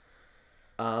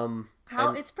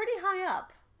 It's pretty high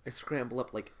up. I scramble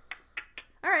up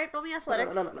Alright, roll me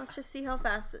athletics. No. Let's just see how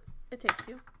fast it takes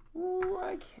you. Ooh,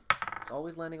 I can't. It's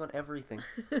always landing on everything.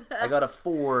 I got a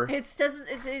 4. It's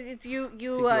you Takes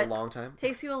you a long time?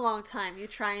 Takes you a long time. You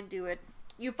try and do it.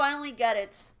 You finally get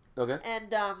it. Okay.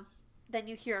 And then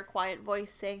you hear a quiet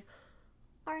voice say,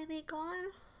 "Are they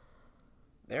gone?"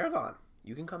 They're gone.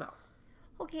 You can come out.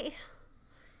 Okay.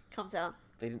 Comes out.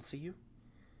 They didn't see you?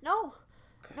 No.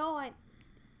 Okay. No,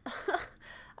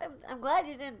 I'm glad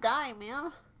you didn't die,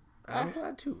 man. I'm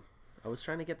glad too. I was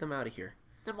trying to get them out of here.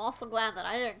 I'm also glad that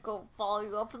I didn't go follow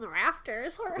you up in the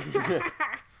rafters.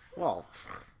 Well,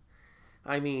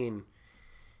 I mean,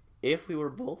 if we were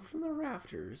both in the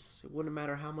rafters, it wouldn't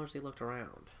matter how much they looked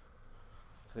around.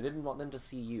 Because I didn't want them to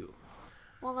see you.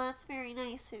 Well, that's very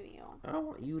nice of you. I don't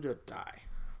want you to die.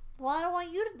 Well, I don't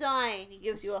want you to die. And he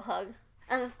gives you a hug.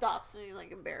 And then stops and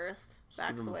he's embarrassed.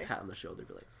 Backs Give him away. a pat on the shoulder,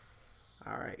 be like,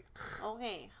 alright.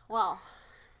 Okay, well,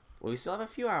 We still have a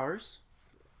few hours,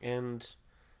 and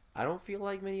I don't feel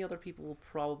like many other people will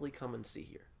probably come and see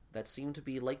here. That seemed to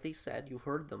be, like they said, you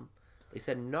heard them. They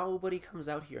said nobody comes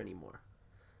out here anymore.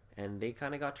 And they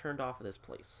kind of got turned off of this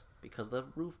place because the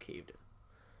roof caved in.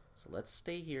 So let's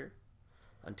stay here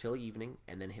until evening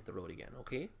and then hit the road again,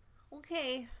 okay?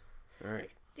 okay.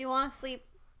 Alright. Do you want to sleep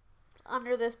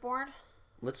under this board?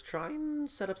 Let's try and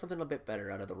set up something a bit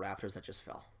better out of the rafters that just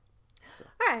fell. So.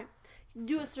 Alright.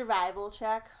 Do a survival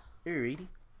check. Alrighty.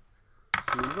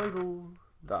 Survival.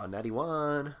 The natty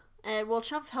 1. And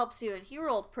Chump helps you, and he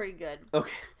rolled pretty good.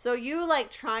 Okay. So you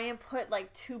try and put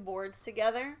 2 boards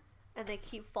together, and they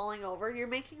keep falling over. You're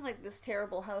making this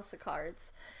terrible house of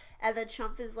cards, and then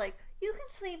Chump is like, "You can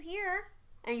sleep here,"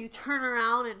 and you turn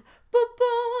around and boom,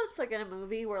 boom. It's like in a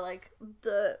movie where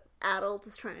the adult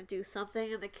is trying to do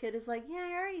something, and the kid is like, "Yeah,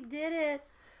 I already did it."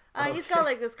 He's got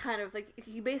this kind of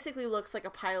he basically looks like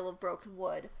a pile of broken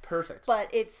wood. Perfect. But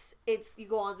it's you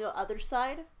go on the other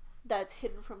side. That's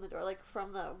hidden from the door,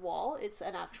 from the wall. It's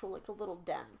an actual, a little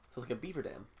den. So it's like a beaver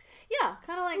dam. Yeah,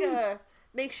 kind of like a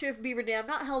makeshift beaver dam.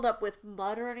 Not held up with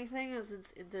mud or anything,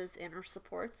 as there's inner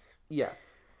supports. Yeah.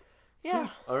 Yeah.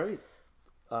 Sweet. All right.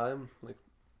 I'm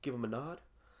give him a nod.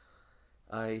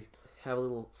 I have a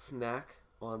little snack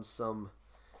on some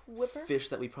fish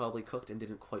that we probably cooked and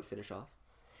didn't quite finish off.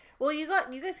 Well, you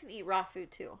guys can eat raw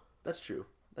food too. That's true.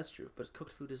 But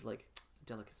cooked food is a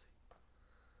delicacy.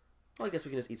 Well, I guess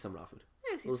we can just eat some raw food.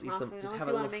 Yeah, We'll just eat some. food. Just Unless have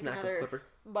you a want little to make snack of another quipper.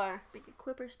 bar. Make a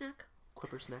quipper snack.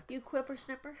 Quipper snack. You quipper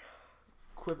snipper.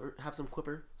 Quipper. Have some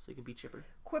quipper so you can be chipper.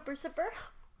 Quipper sipper.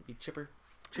 Be chipper.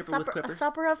 Chipper with Quipper. A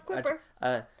supper of Quipper.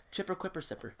 Chipper, Quipper,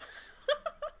 Sipper.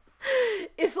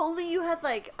 If only you had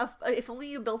if only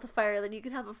you built a fire, then you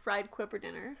could have a fried Quipper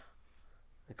dinner.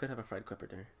 I could have a fried Quipper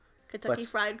dinner. Kentucky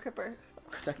Fried Quipper.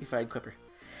 Kentucky Fried Quipper.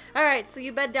 All right, so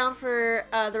you bed down for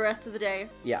the rest of the day.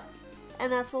 Yeah.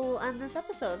 And that's what we'll end this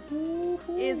episode.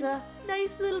 Is a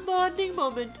nice little bonding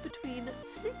moment between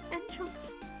Snik and Chump.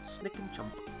 Snik and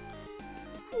Chump.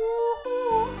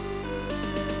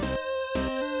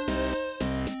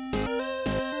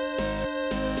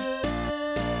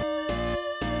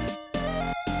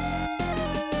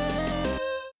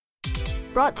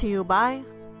 Brought to you by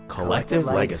Collective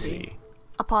Legacy.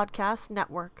 a podcast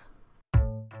network.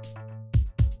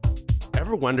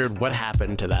 Ever wondered what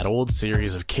happened to that old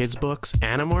series of kids' books,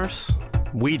 Animorphs?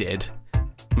 We did.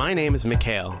 My name is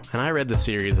Mikhail, and I read the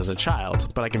series as a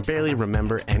child, but I can barely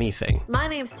remember anything. My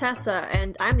name's Tessa,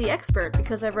 and I'm the expert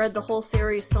because I've read the whole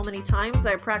series so many times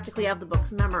I practically have the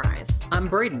books memorized. I'm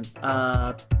Braden,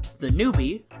 the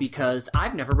newbie, because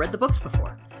I've never read the books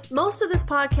before. Most of this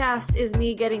podcast is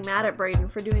me getting mad at Braden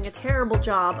for doing a terrible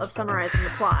job of summarizing the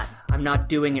plot. I'm not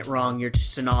doing it wrong, you're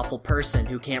just an awful person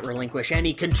who can't relinquish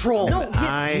any control. No,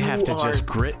 I have to just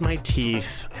grit my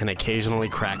teeth and occasionally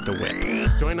crack the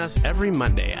whip. Join us every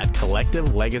Monday at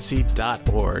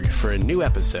collectivelegacy.org for a new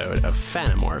episode of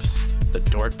Phantomorphs, the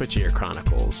Dork Bajir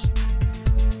Chronicles.